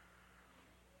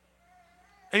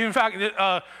 And in fact,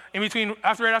 right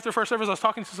after first service, I was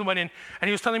talking to somebody, and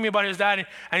he was telling me about his dad,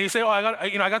 and he said,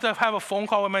 I got to have a phone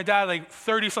call with my dad like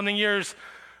 30-something years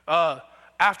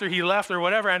after he left or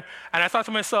whatever, and I thought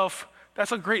to myself,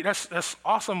 that's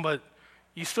awesome, but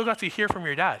you still got to hear from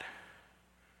your dad.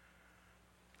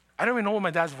 I don't even know what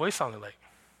my dad's voice sounded like.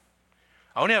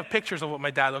 I only have pictures of what my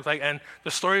dad looked like and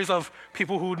the stories of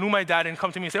people who knew my dad and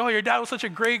come to me and say, oh, your dad was such a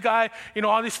great guy,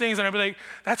 all these things. And I'd be like,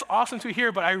 that's awesome to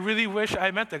hear, but I really wish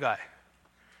I met the guy.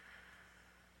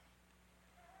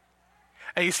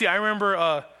 And you see, I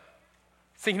remember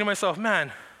thinking to myself,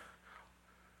 man,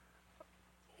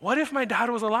 what if my dad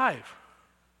was alive?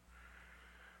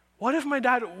 What if my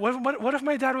dad was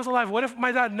alive? What if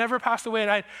my dad never passed away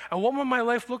and what would my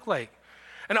life look like?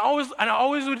 And I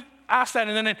ask that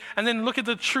and then look at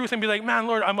the truth and be like, man,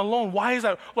 Lord, I'm alone. Why is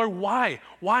that? Lord, why?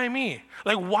 Why me?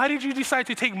 Like, why did you decide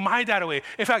to take my dad away?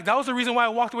 In fact, that was the reason why I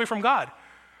walked away from God.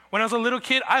 When I was a little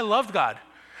kid, I loved God.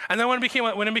 And then when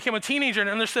I became a teenager and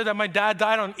understood that my dad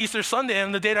died on Easter Sunday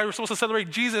and the day that we were supposed to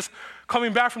celebrate Jesus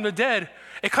coming back from the dead,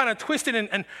 it kind of twisted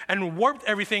and warped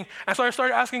everything. And so I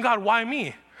started asking God, why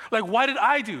me? Like, why did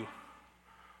I do?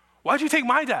 Why'd you take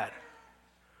my dad?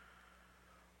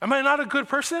 Am I not a good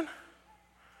person?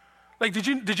 Like, did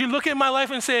you look at my life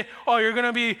and say, oh, you're going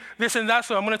to be this and that,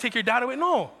 so I'm going to take your dad away?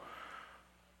 No.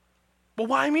 But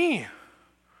why me?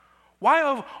 Why,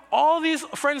 of all these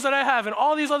friends that I have and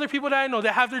all these other people that I know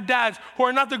that have their dads who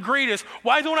are not the greatest,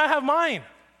 why don't I have mine?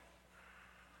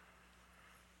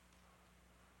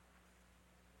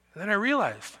 And then I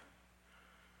realized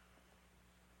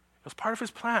it was part of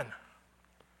his plan.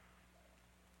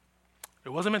 It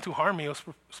wasn't meant to harm me. It was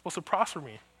supposed to prosper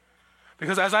me.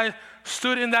 Because as I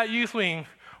stood in that youth wing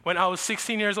when I was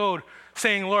 16 years old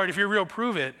saying, Lord, if you're real,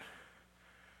 prove it,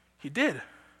 he did.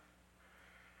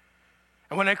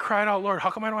 And when I cried out, Lord, how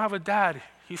come I don't have a dad?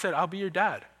 He said, I'll be your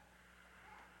dad.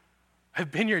 I've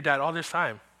been your dad all this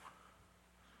time.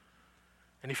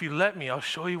 And if you let me, I'll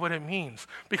show you what it means.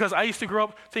 Because I used to grow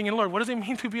up thinking, Lord, what does it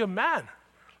mean to be a man?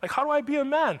 Like, how do I be a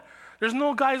man? There's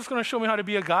no guy that's going to show me how to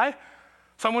be a guy.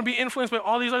 So I'm going to be influenced by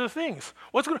all these other things.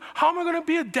 How am I going to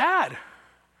be a dad?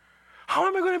 How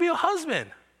am I going to be a husband?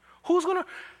 Who's going to?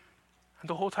 And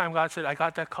the whole time God said, I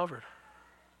got that covered.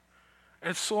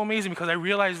 And it's so amazing because I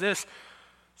realized this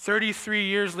 33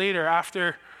 years later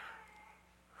after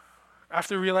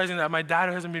realizing that my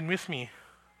dad hasn't been with me.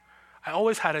 I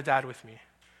always had a dad with me.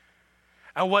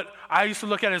 And what I used to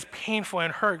look at as painful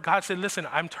and hurt, God said, listen,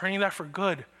 I'm turning that for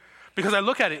good. Because I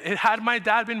look at it, had my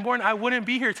dad been born, I wouldn't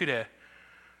be here today.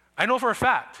 I know for a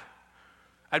fact,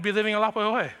 I'd be living a lot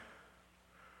away.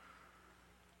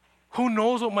 Who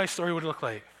knows what my story would look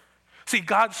like? See,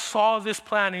 God saw this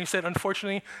plan and he said,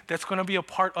 unfortunately, that's going to be a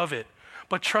part of it.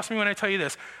 But trust me when I tell you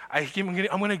this, I'm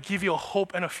going to give you a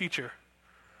hope and a future.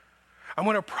 I'm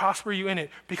going to prosper you in it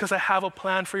because I have a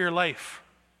plan for your life.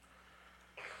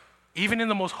 Even in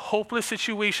the most hopeless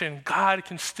situation, God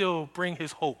can still bring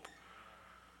his hope.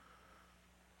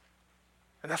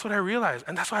 And that's what I realized.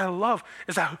 And that's what I love,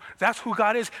 is that that's who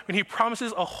God is when he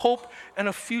promises a hope and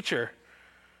a future.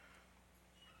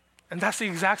 And that's the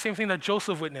exact same thing that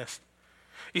Joseph witnessed.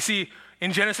 You see,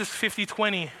 in Genesis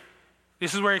 50:20,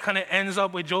 this is where it kind of ends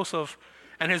up with Joseph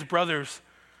and his brothers.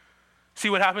 See,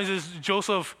 what happens is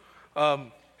Joseph was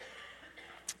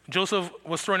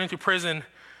thrown into prison.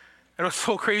 And what's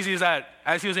so crazy is that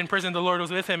as he was in prison, the Lord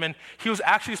was with him, and he was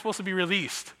actually supposed to be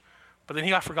released. But then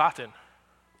he got forgotten.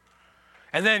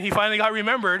 And then he finally got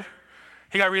remembered.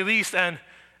 He got released, and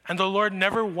the Lord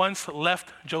never once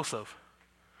left Joseph.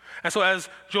 And so as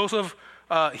Joseph,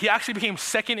 he actually became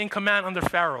second in command under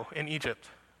Pharaoh in Egypt.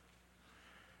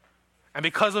 And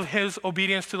because of his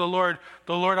obedience to the Lord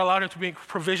allowed him to make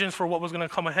provisions for what was going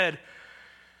to come ahead.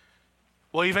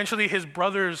 Well, eventually his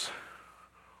brothers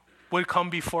would come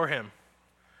before him.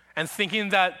 And thinking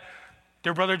that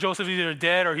their brother Joseph is either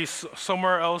dead or he's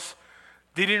somewhere else,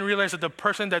 they didn't realize that the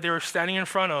person that they were standing in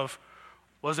front of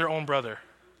was their own brother,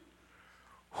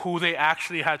 who they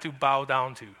actually had to bow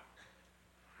down to.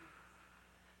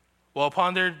 Well,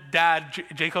 upon their dad,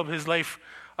 Jacob, his life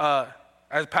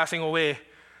as passing away,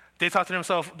 they thought to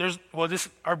themselves,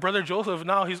 our brother Joseph,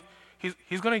 now he's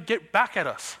going to get back at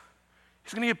us.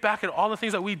 He's going to get back at all the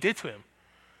things that we did to him.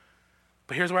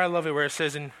 But here's where I love it, where it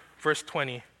says in verse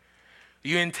 20,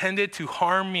 you intended to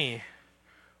harm me,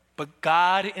 but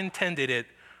God intended it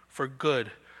for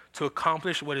good, to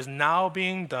accomplish what is now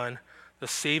being done, the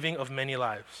saving of many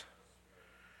lives.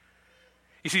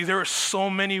 You see, there were so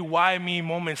many why me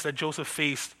moments that Joseph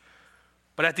faced,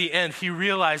 but at the end, he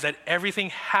realized that everything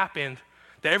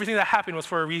that happened was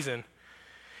for a reason.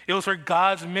 It was for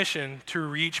God's mission to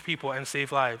reach people and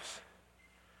save lives.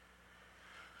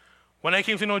 When I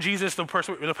came to know Jesus, the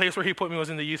place where he put me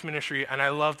was in the youth ministry, and I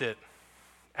loved it.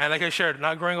 And like I shared,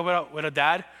 not growing up with a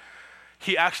dad,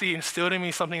 he actually instilled in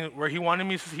me something where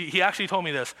he actually told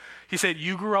me this. He said,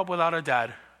 you grew up without a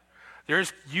dad.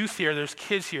 There's youth here, there's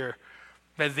kids here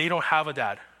that they don't have a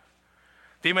dad.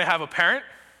 They might have a parent,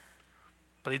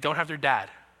 but they don't have their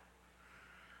dad.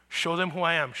 Show them who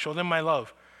I am, show them my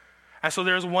love. And so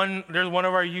there's one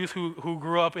of our youth who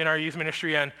grew up in our youth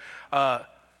ministry, and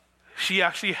she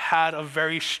actually had a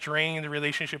very strained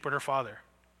relationship with her father.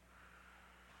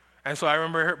 And so I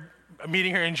remember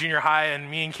meeting her in junior high, and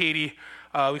me and Katie,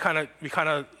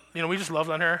 we just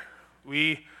loved on her.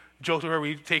 We joked with her.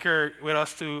 We take her with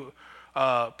us to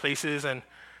places, and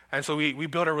so we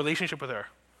built a relationship with her.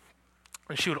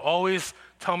 And she would always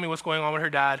tell me what's going on with her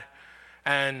dad.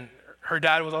 And her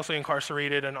dad was also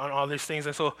incarcerated and on all these things.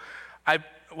 And so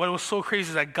what was so crazy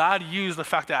is that God used the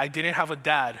fact that I didn't have a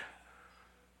dad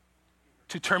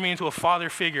to turn me into a father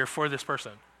figure for this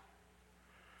person.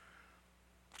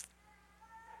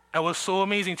 It was so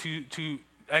amazing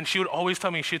and she would always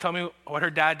tell me, she'd tell me what her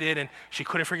dad did, and she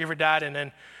couldn't forgive her dad. And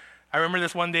then I remember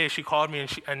this one day she called me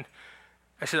and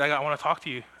I said, I want to talk to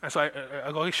you. And so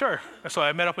I go, sure. And so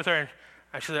I met up with her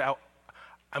and she said,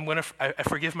 I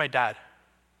forgive my dad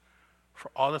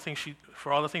for all the things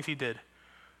he did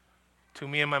to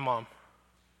me and my mom.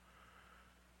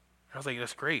 And I was like,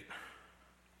 that's great.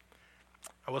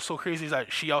 And what's so crazy is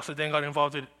that she also then got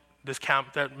involved in this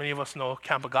camp that many of us know,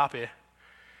 Camp Agape.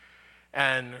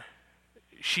 And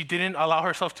she didn't allow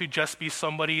herself to just be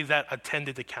somebody that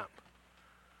attended the camp.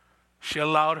 She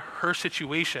allowed her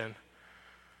situation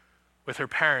with her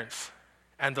parents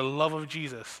and the love of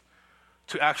Jesus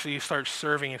to actually start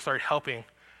serving and start helping.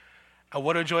 And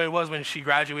what a joy it was when she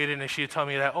graduated and she'd tell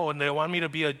me that, and they want me to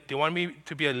be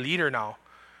a leader now.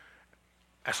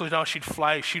 And so now she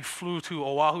flew to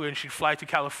Oahu and she'd fly to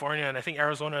California and I think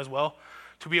Arizona as well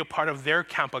to be a part of their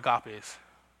Camp Agapes.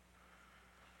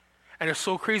 And it's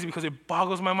so crazy because it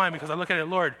boggles my mind because I look at it,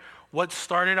 Lord, what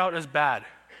started out as bad,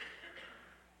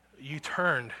 you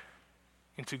turned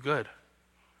into good.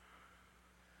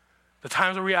 The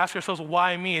times where we ask ourselves,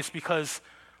 why me? It's because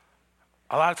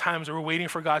a lot of times we're waiting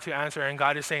for God to answer and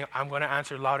God is saying, I'm going to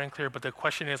answer loud and clear. But the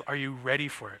question is, are you ready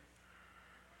for it?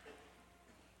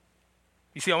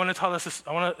 You see, I want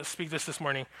to speak this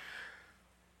morning.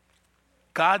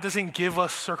 God doesn't give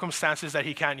us circumstances that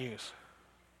he can't use.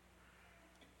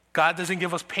 God doesn't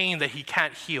give us pain that he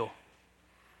can't heal.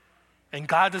 And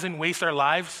God doesn't waste our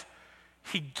lives.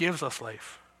 He gives us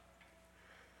life.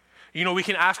 You know, we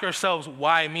can ask ourselves,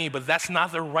 why me? But that's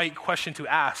not the right question to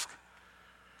ask.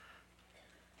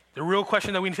 The real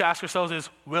question that we need to ask ourselves is,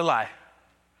 will I?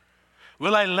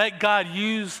 Will I let God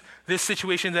use this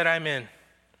situation that I'm in?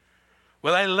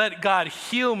 Will I let God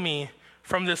heal me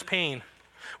from this pain?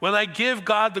 Will I give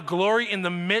God the glory in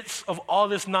the midst of all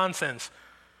this nonsense?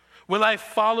 Will I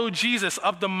follow Jesus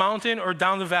up the mountain or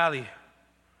down the valley?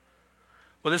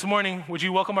 Well, this morning, would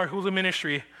you welcome our Hula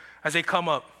ministry as they come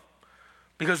up?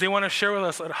 Because they want to share with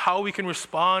us how we can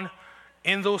respond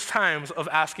in those times of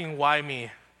asking, why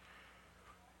me?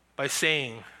 By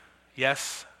saying,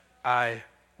 yes, I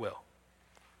will.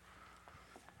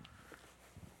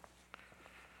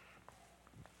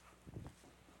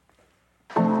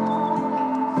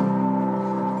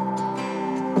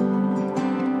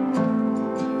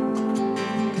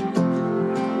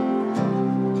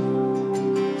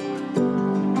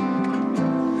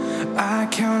 I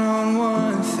count on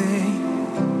one thing.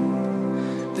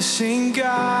 The same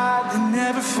God that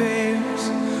never fails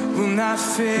will not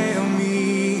fail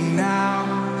me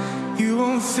now. You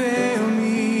won't fail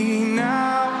me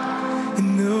now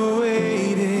in the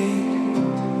waiting.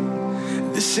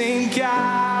 The same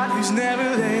God who's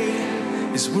never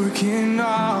late is working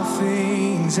all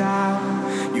things out.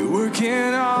 You're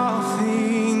working all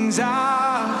things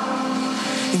out.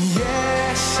 And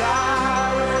yes,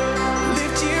 I will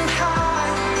lift you high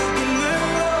in the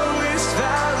lowest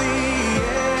valley.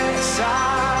 Yes, I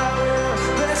will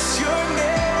bless your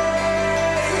name.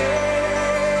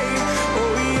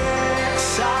 Oh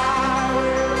yes, I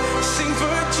will sing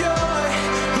for joy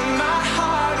when my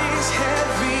heart is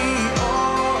heavy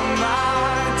all my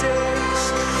days.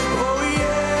 Oh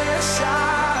yes, I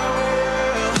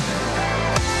will.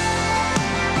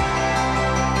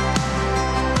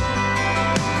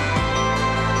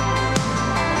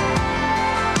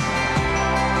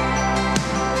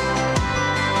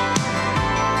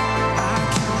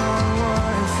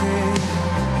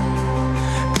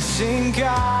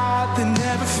 God that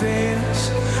never fails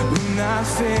will not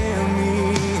fail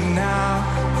me now.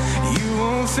 You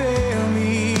won't fail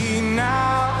me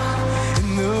now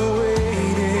in the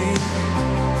waiting.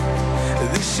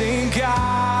 The same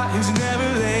God who's never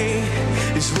late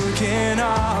is working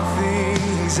all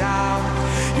things out.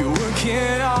 You're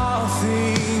working all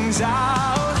things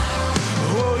out.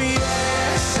 Oh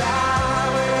yes, I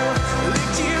will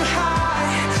lift you high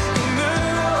in the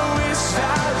lowest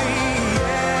valley.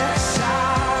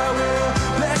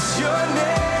 Your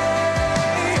name,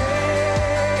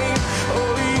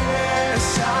 oh yes,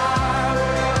 I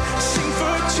will sing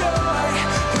for joy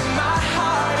when my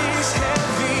heart is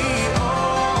heavy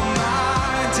all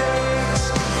my days.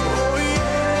 Oh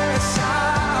yes, I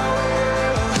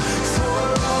will for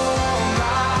all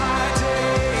my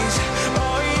days. Oh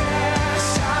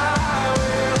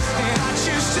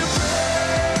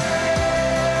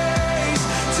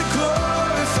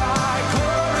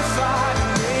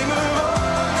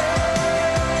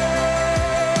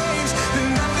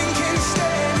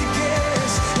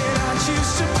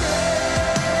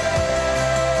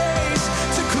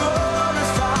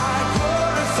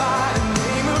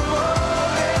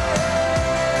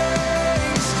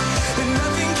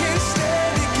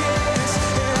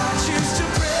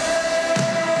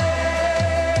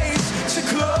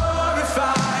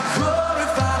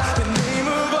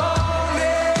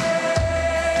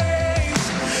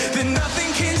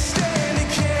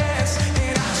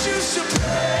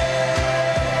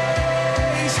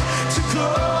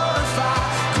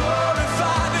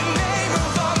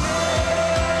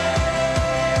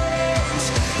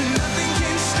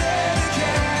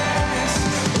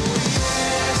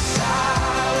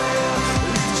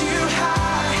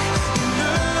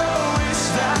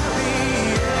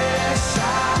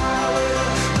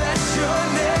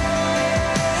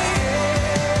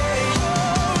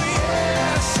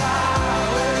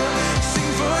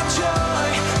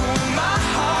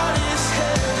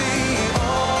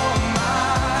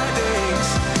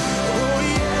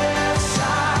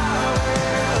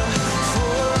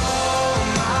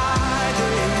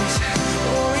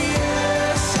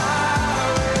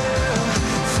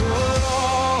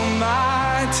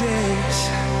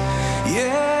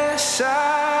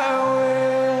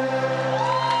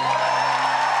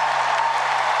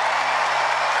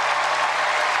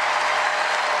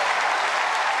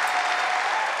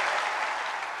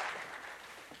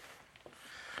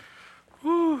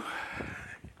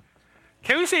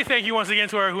say thank you once again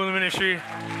to our Hulu ministry.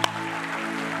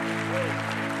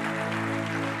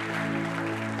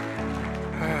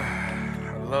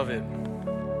 I love it.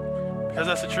 Because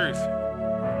that's the truth.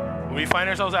 When we find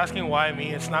ourselves asking, why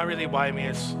me? It's not really why me,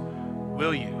 it's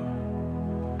will you?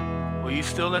 Will you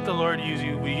still let the Lord use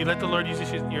you? Will you let the Lord use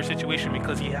your situation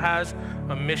because he has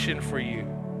a mission for you?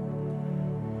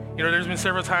 You know, there's been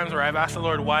several times where I've asked the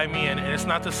Lord, why me? And it's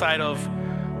not the side of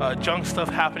junk stuff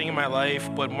happening in my life,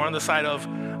 but more on the side of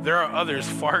there are others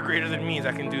far greater than me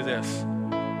that can do this.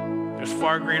 There's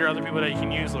far greater other people that you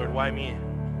can use, Lord. Why me?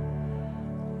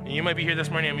 And you might be here this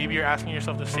morning and maybe you're asking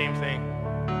yourself the same thing.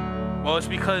 Well, it's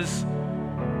because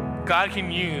God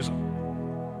can use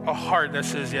a heart that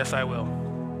says, yes, I will.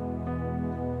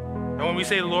 And when we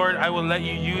say, Lord, I will let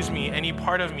you use me, any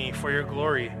part of me for your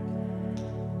glory,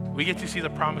 we get to see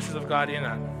the promises of God in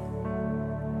that.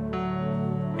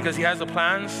 Because he has the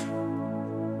plans,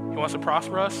 he wants to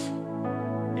prosper us,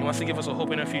 he wants to give us a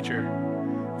hope in a future.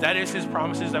 That is his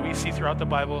promises that we see throughout the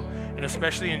Bible, and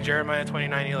especially in Jeremiah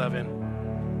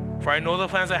 29:11. For I know the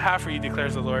plans I have for you,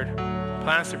 declares the Lord,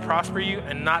 plans to prosper you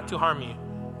and not to harm you,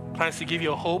 plans to give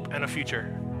you a hope and a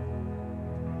future.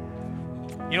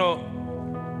 You know,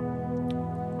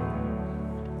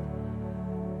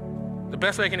 the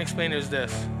best way I can explain it is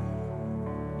this.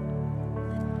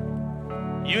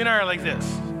 You and I are like this.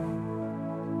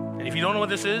 And if you don't know what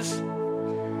this is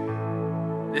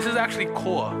actually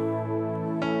koa.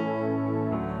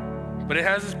 But it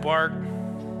has this bark,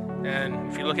 and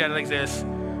if you look at it like this,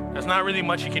 there's not really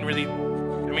much you can really,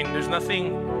 there's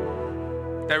nothing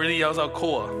that really yells out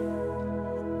koa.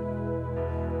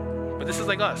 But this is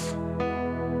like us.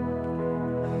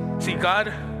 See,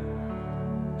 God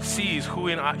sees who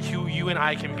you and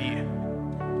I can be.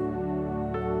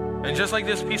 And just like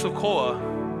this piece of koa,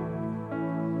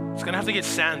 it's gonna have to get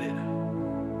sanded.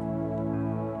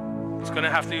 It's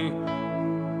gonna have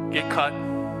to get cut.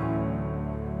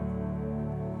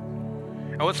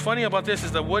 And what's funny about this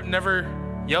is the wood never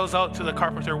yells out to the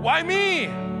carpenter, why me?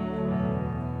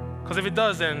 Because if it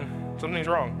does, then something's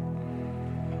wrong.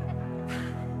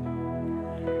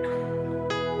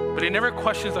 But it never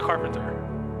questions the carpenter.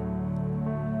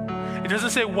 It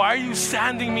doesn't say, why are you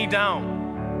sanding me down?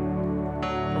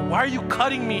 Or why are you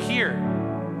cutting me here?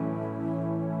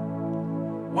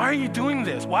 Why are you doing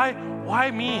this? Why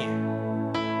me?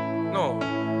 No.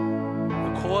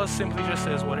 The koa simply just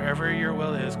says, whatever your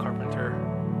will is, carpenter,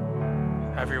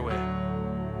 have your way.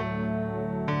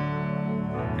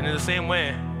 And in the same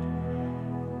way,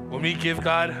 when we give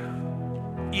God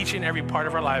each and every part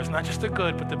of our lives, not just the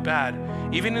good, but the bad,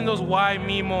 even in those why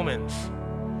me moments,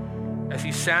 as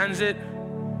he sands it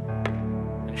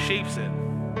and shapes it,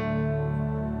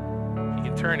 he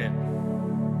can turn it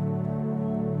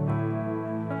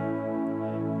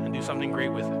and do something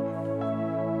great with it.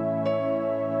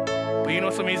 But you know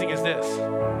what's amazing is this.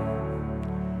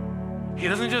 He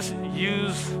doesn't just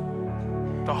use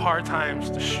the hard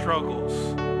times, the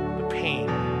struggles, the pain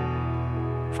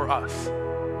for us.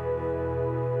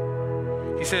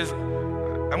 He says,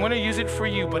 I'm going to use it for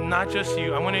you, but not just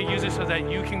you. I'm going to use it so that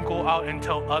you can go out and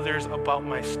tell others about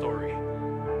my story.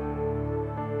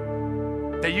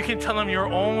 That you can tell them your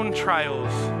own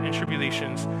trials and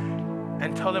tribulations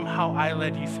and tell them how I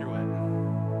led you through it.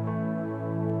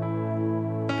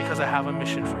 Because I have a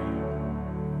mission for you.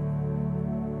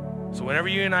 So whenever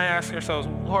you and I ask ourselves,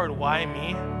 Lord, why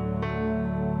me?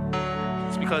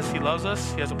 It's because he loves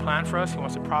us. He has a plan for us. He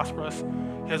wants to prosper us.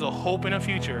 He has a hope in a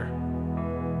future.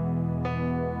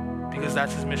 Because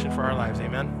that's his mission for our lives.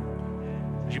 Amen?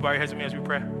 Would you bow your heads with me as we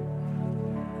pray?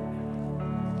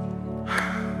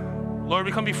 Lord,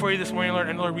 we come before you this morning, Lord,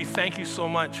 and Lord, we thank you so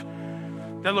much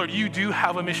that, Lord, you do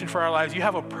have a mission for our lives. You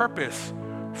have a purpose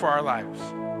for our lives.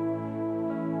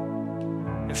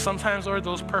 And sometimes, Lord,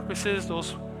 those purposes,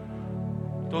 those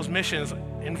missions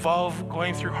involve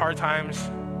going through hard times,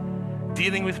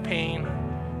 dealing with pain,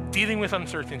 dealing with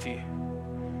uncertainty.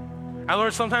 And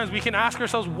Lord, sometimes we can ask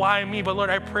ourselves, why me? But Lord,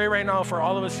 I pray right now for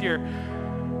all of us here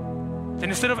that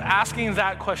instead of asking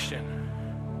that question,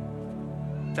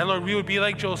 that Lord, we would be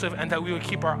like Joseph and that we would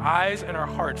keep our eyes and our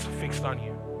hearts fixed on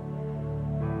you.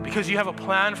 Because you have a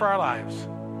plan for our lives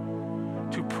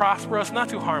to prosper us, not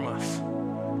to harm us,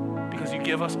 because you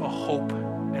give us a hope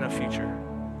and a future.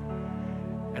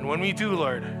 And when we do,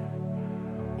 Lord,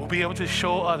 we'll be able to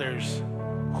show others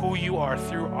who you are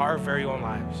through our very own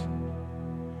lives.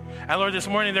 And Lord, this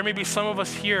morning, there may be some of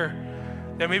us here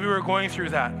that maybe we're going through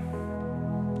that.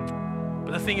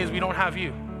 But the thing is, we don't have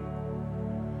you.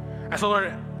 And so,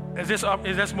 Lord, at this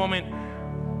moment,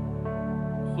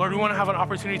 Lord, we want to have an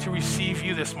opportunity to receive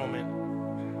you this moment.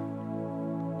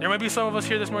 There might be some of us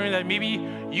here this morning that maybe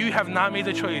you have not made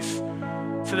the choice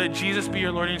to let Jesus be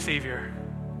your Lord and Savior.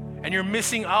 And you're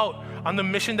missing out on the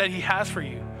mission that he has for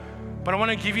you. But I want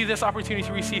to give you this opportunity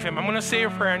to receive him. I'm going to say a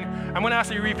prayer, and I'm going to ask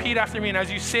that you repeat after me. And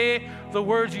as you say the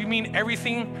words, you mean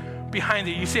everything behind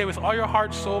it. You say it with all your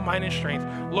heart, soul, mind, and strength.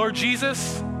 Lord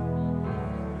Jesus,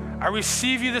 I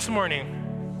receive you this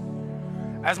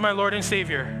morning as my Lord and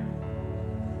Savior.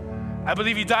 I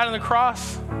believe you died on the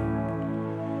cross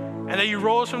and that you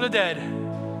rose from the dead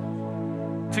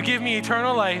to give me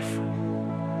eternal life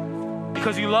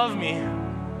because you love me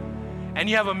and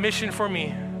you have a mission for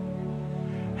me.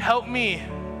 Help me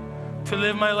to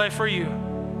live my life for you.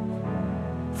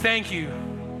 Thank you.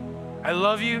 I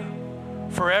love you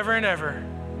forever and ever.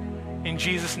 In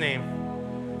Jesus' name.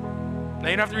 Now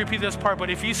you don't have to repeat this part, but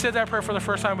if you said that prayer for the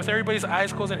first time with everybody's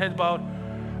eyes closed and head bowed,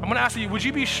 I'm going to ask you, would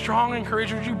you be strong and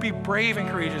courageous? Would you be brave and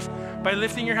courageous by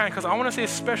lifting your hand? Because I want to say a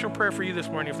special prayer for you this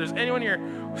morning. If there's anyone here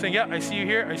who's saying, yeah, I see you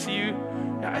here. I see you.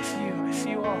 Yeah, I see you. I see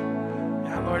you all.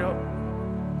 Yeah, Lord,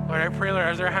 Lord, I pray, Lord,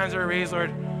 as their hands are raised,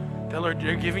 Lord, that, Lord,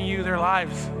 they're giving you their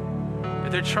lives.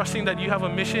 That they're trusting that you have a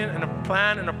mission and a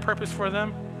plan and a purpose for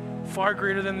them far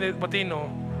greater than what they know.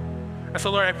 And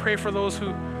so, Lord, I pray for those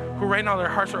who right now their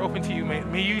hearts are open to you.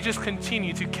 May you just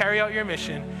continue to carry out your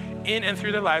mission in and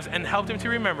through their lives and help them to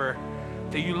remember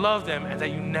that you love them and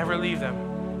that you never leave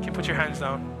them. You can put your hands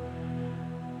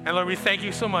down. And Lord, we thank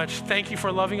you so much. Thank you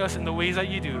for loving us in the ways that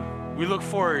you do. We look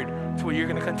forward to what you're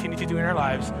going to continue to do in our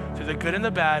lives, through the good and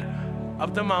the bad,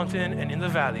 up the mountain and in the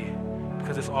valley,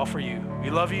 because it's all for you.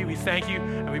 We love you, we thank you,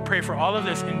 and we pray for all of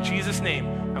this in Jesus' name.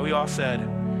 And we all said,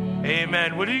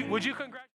 amen. Would you congratulate?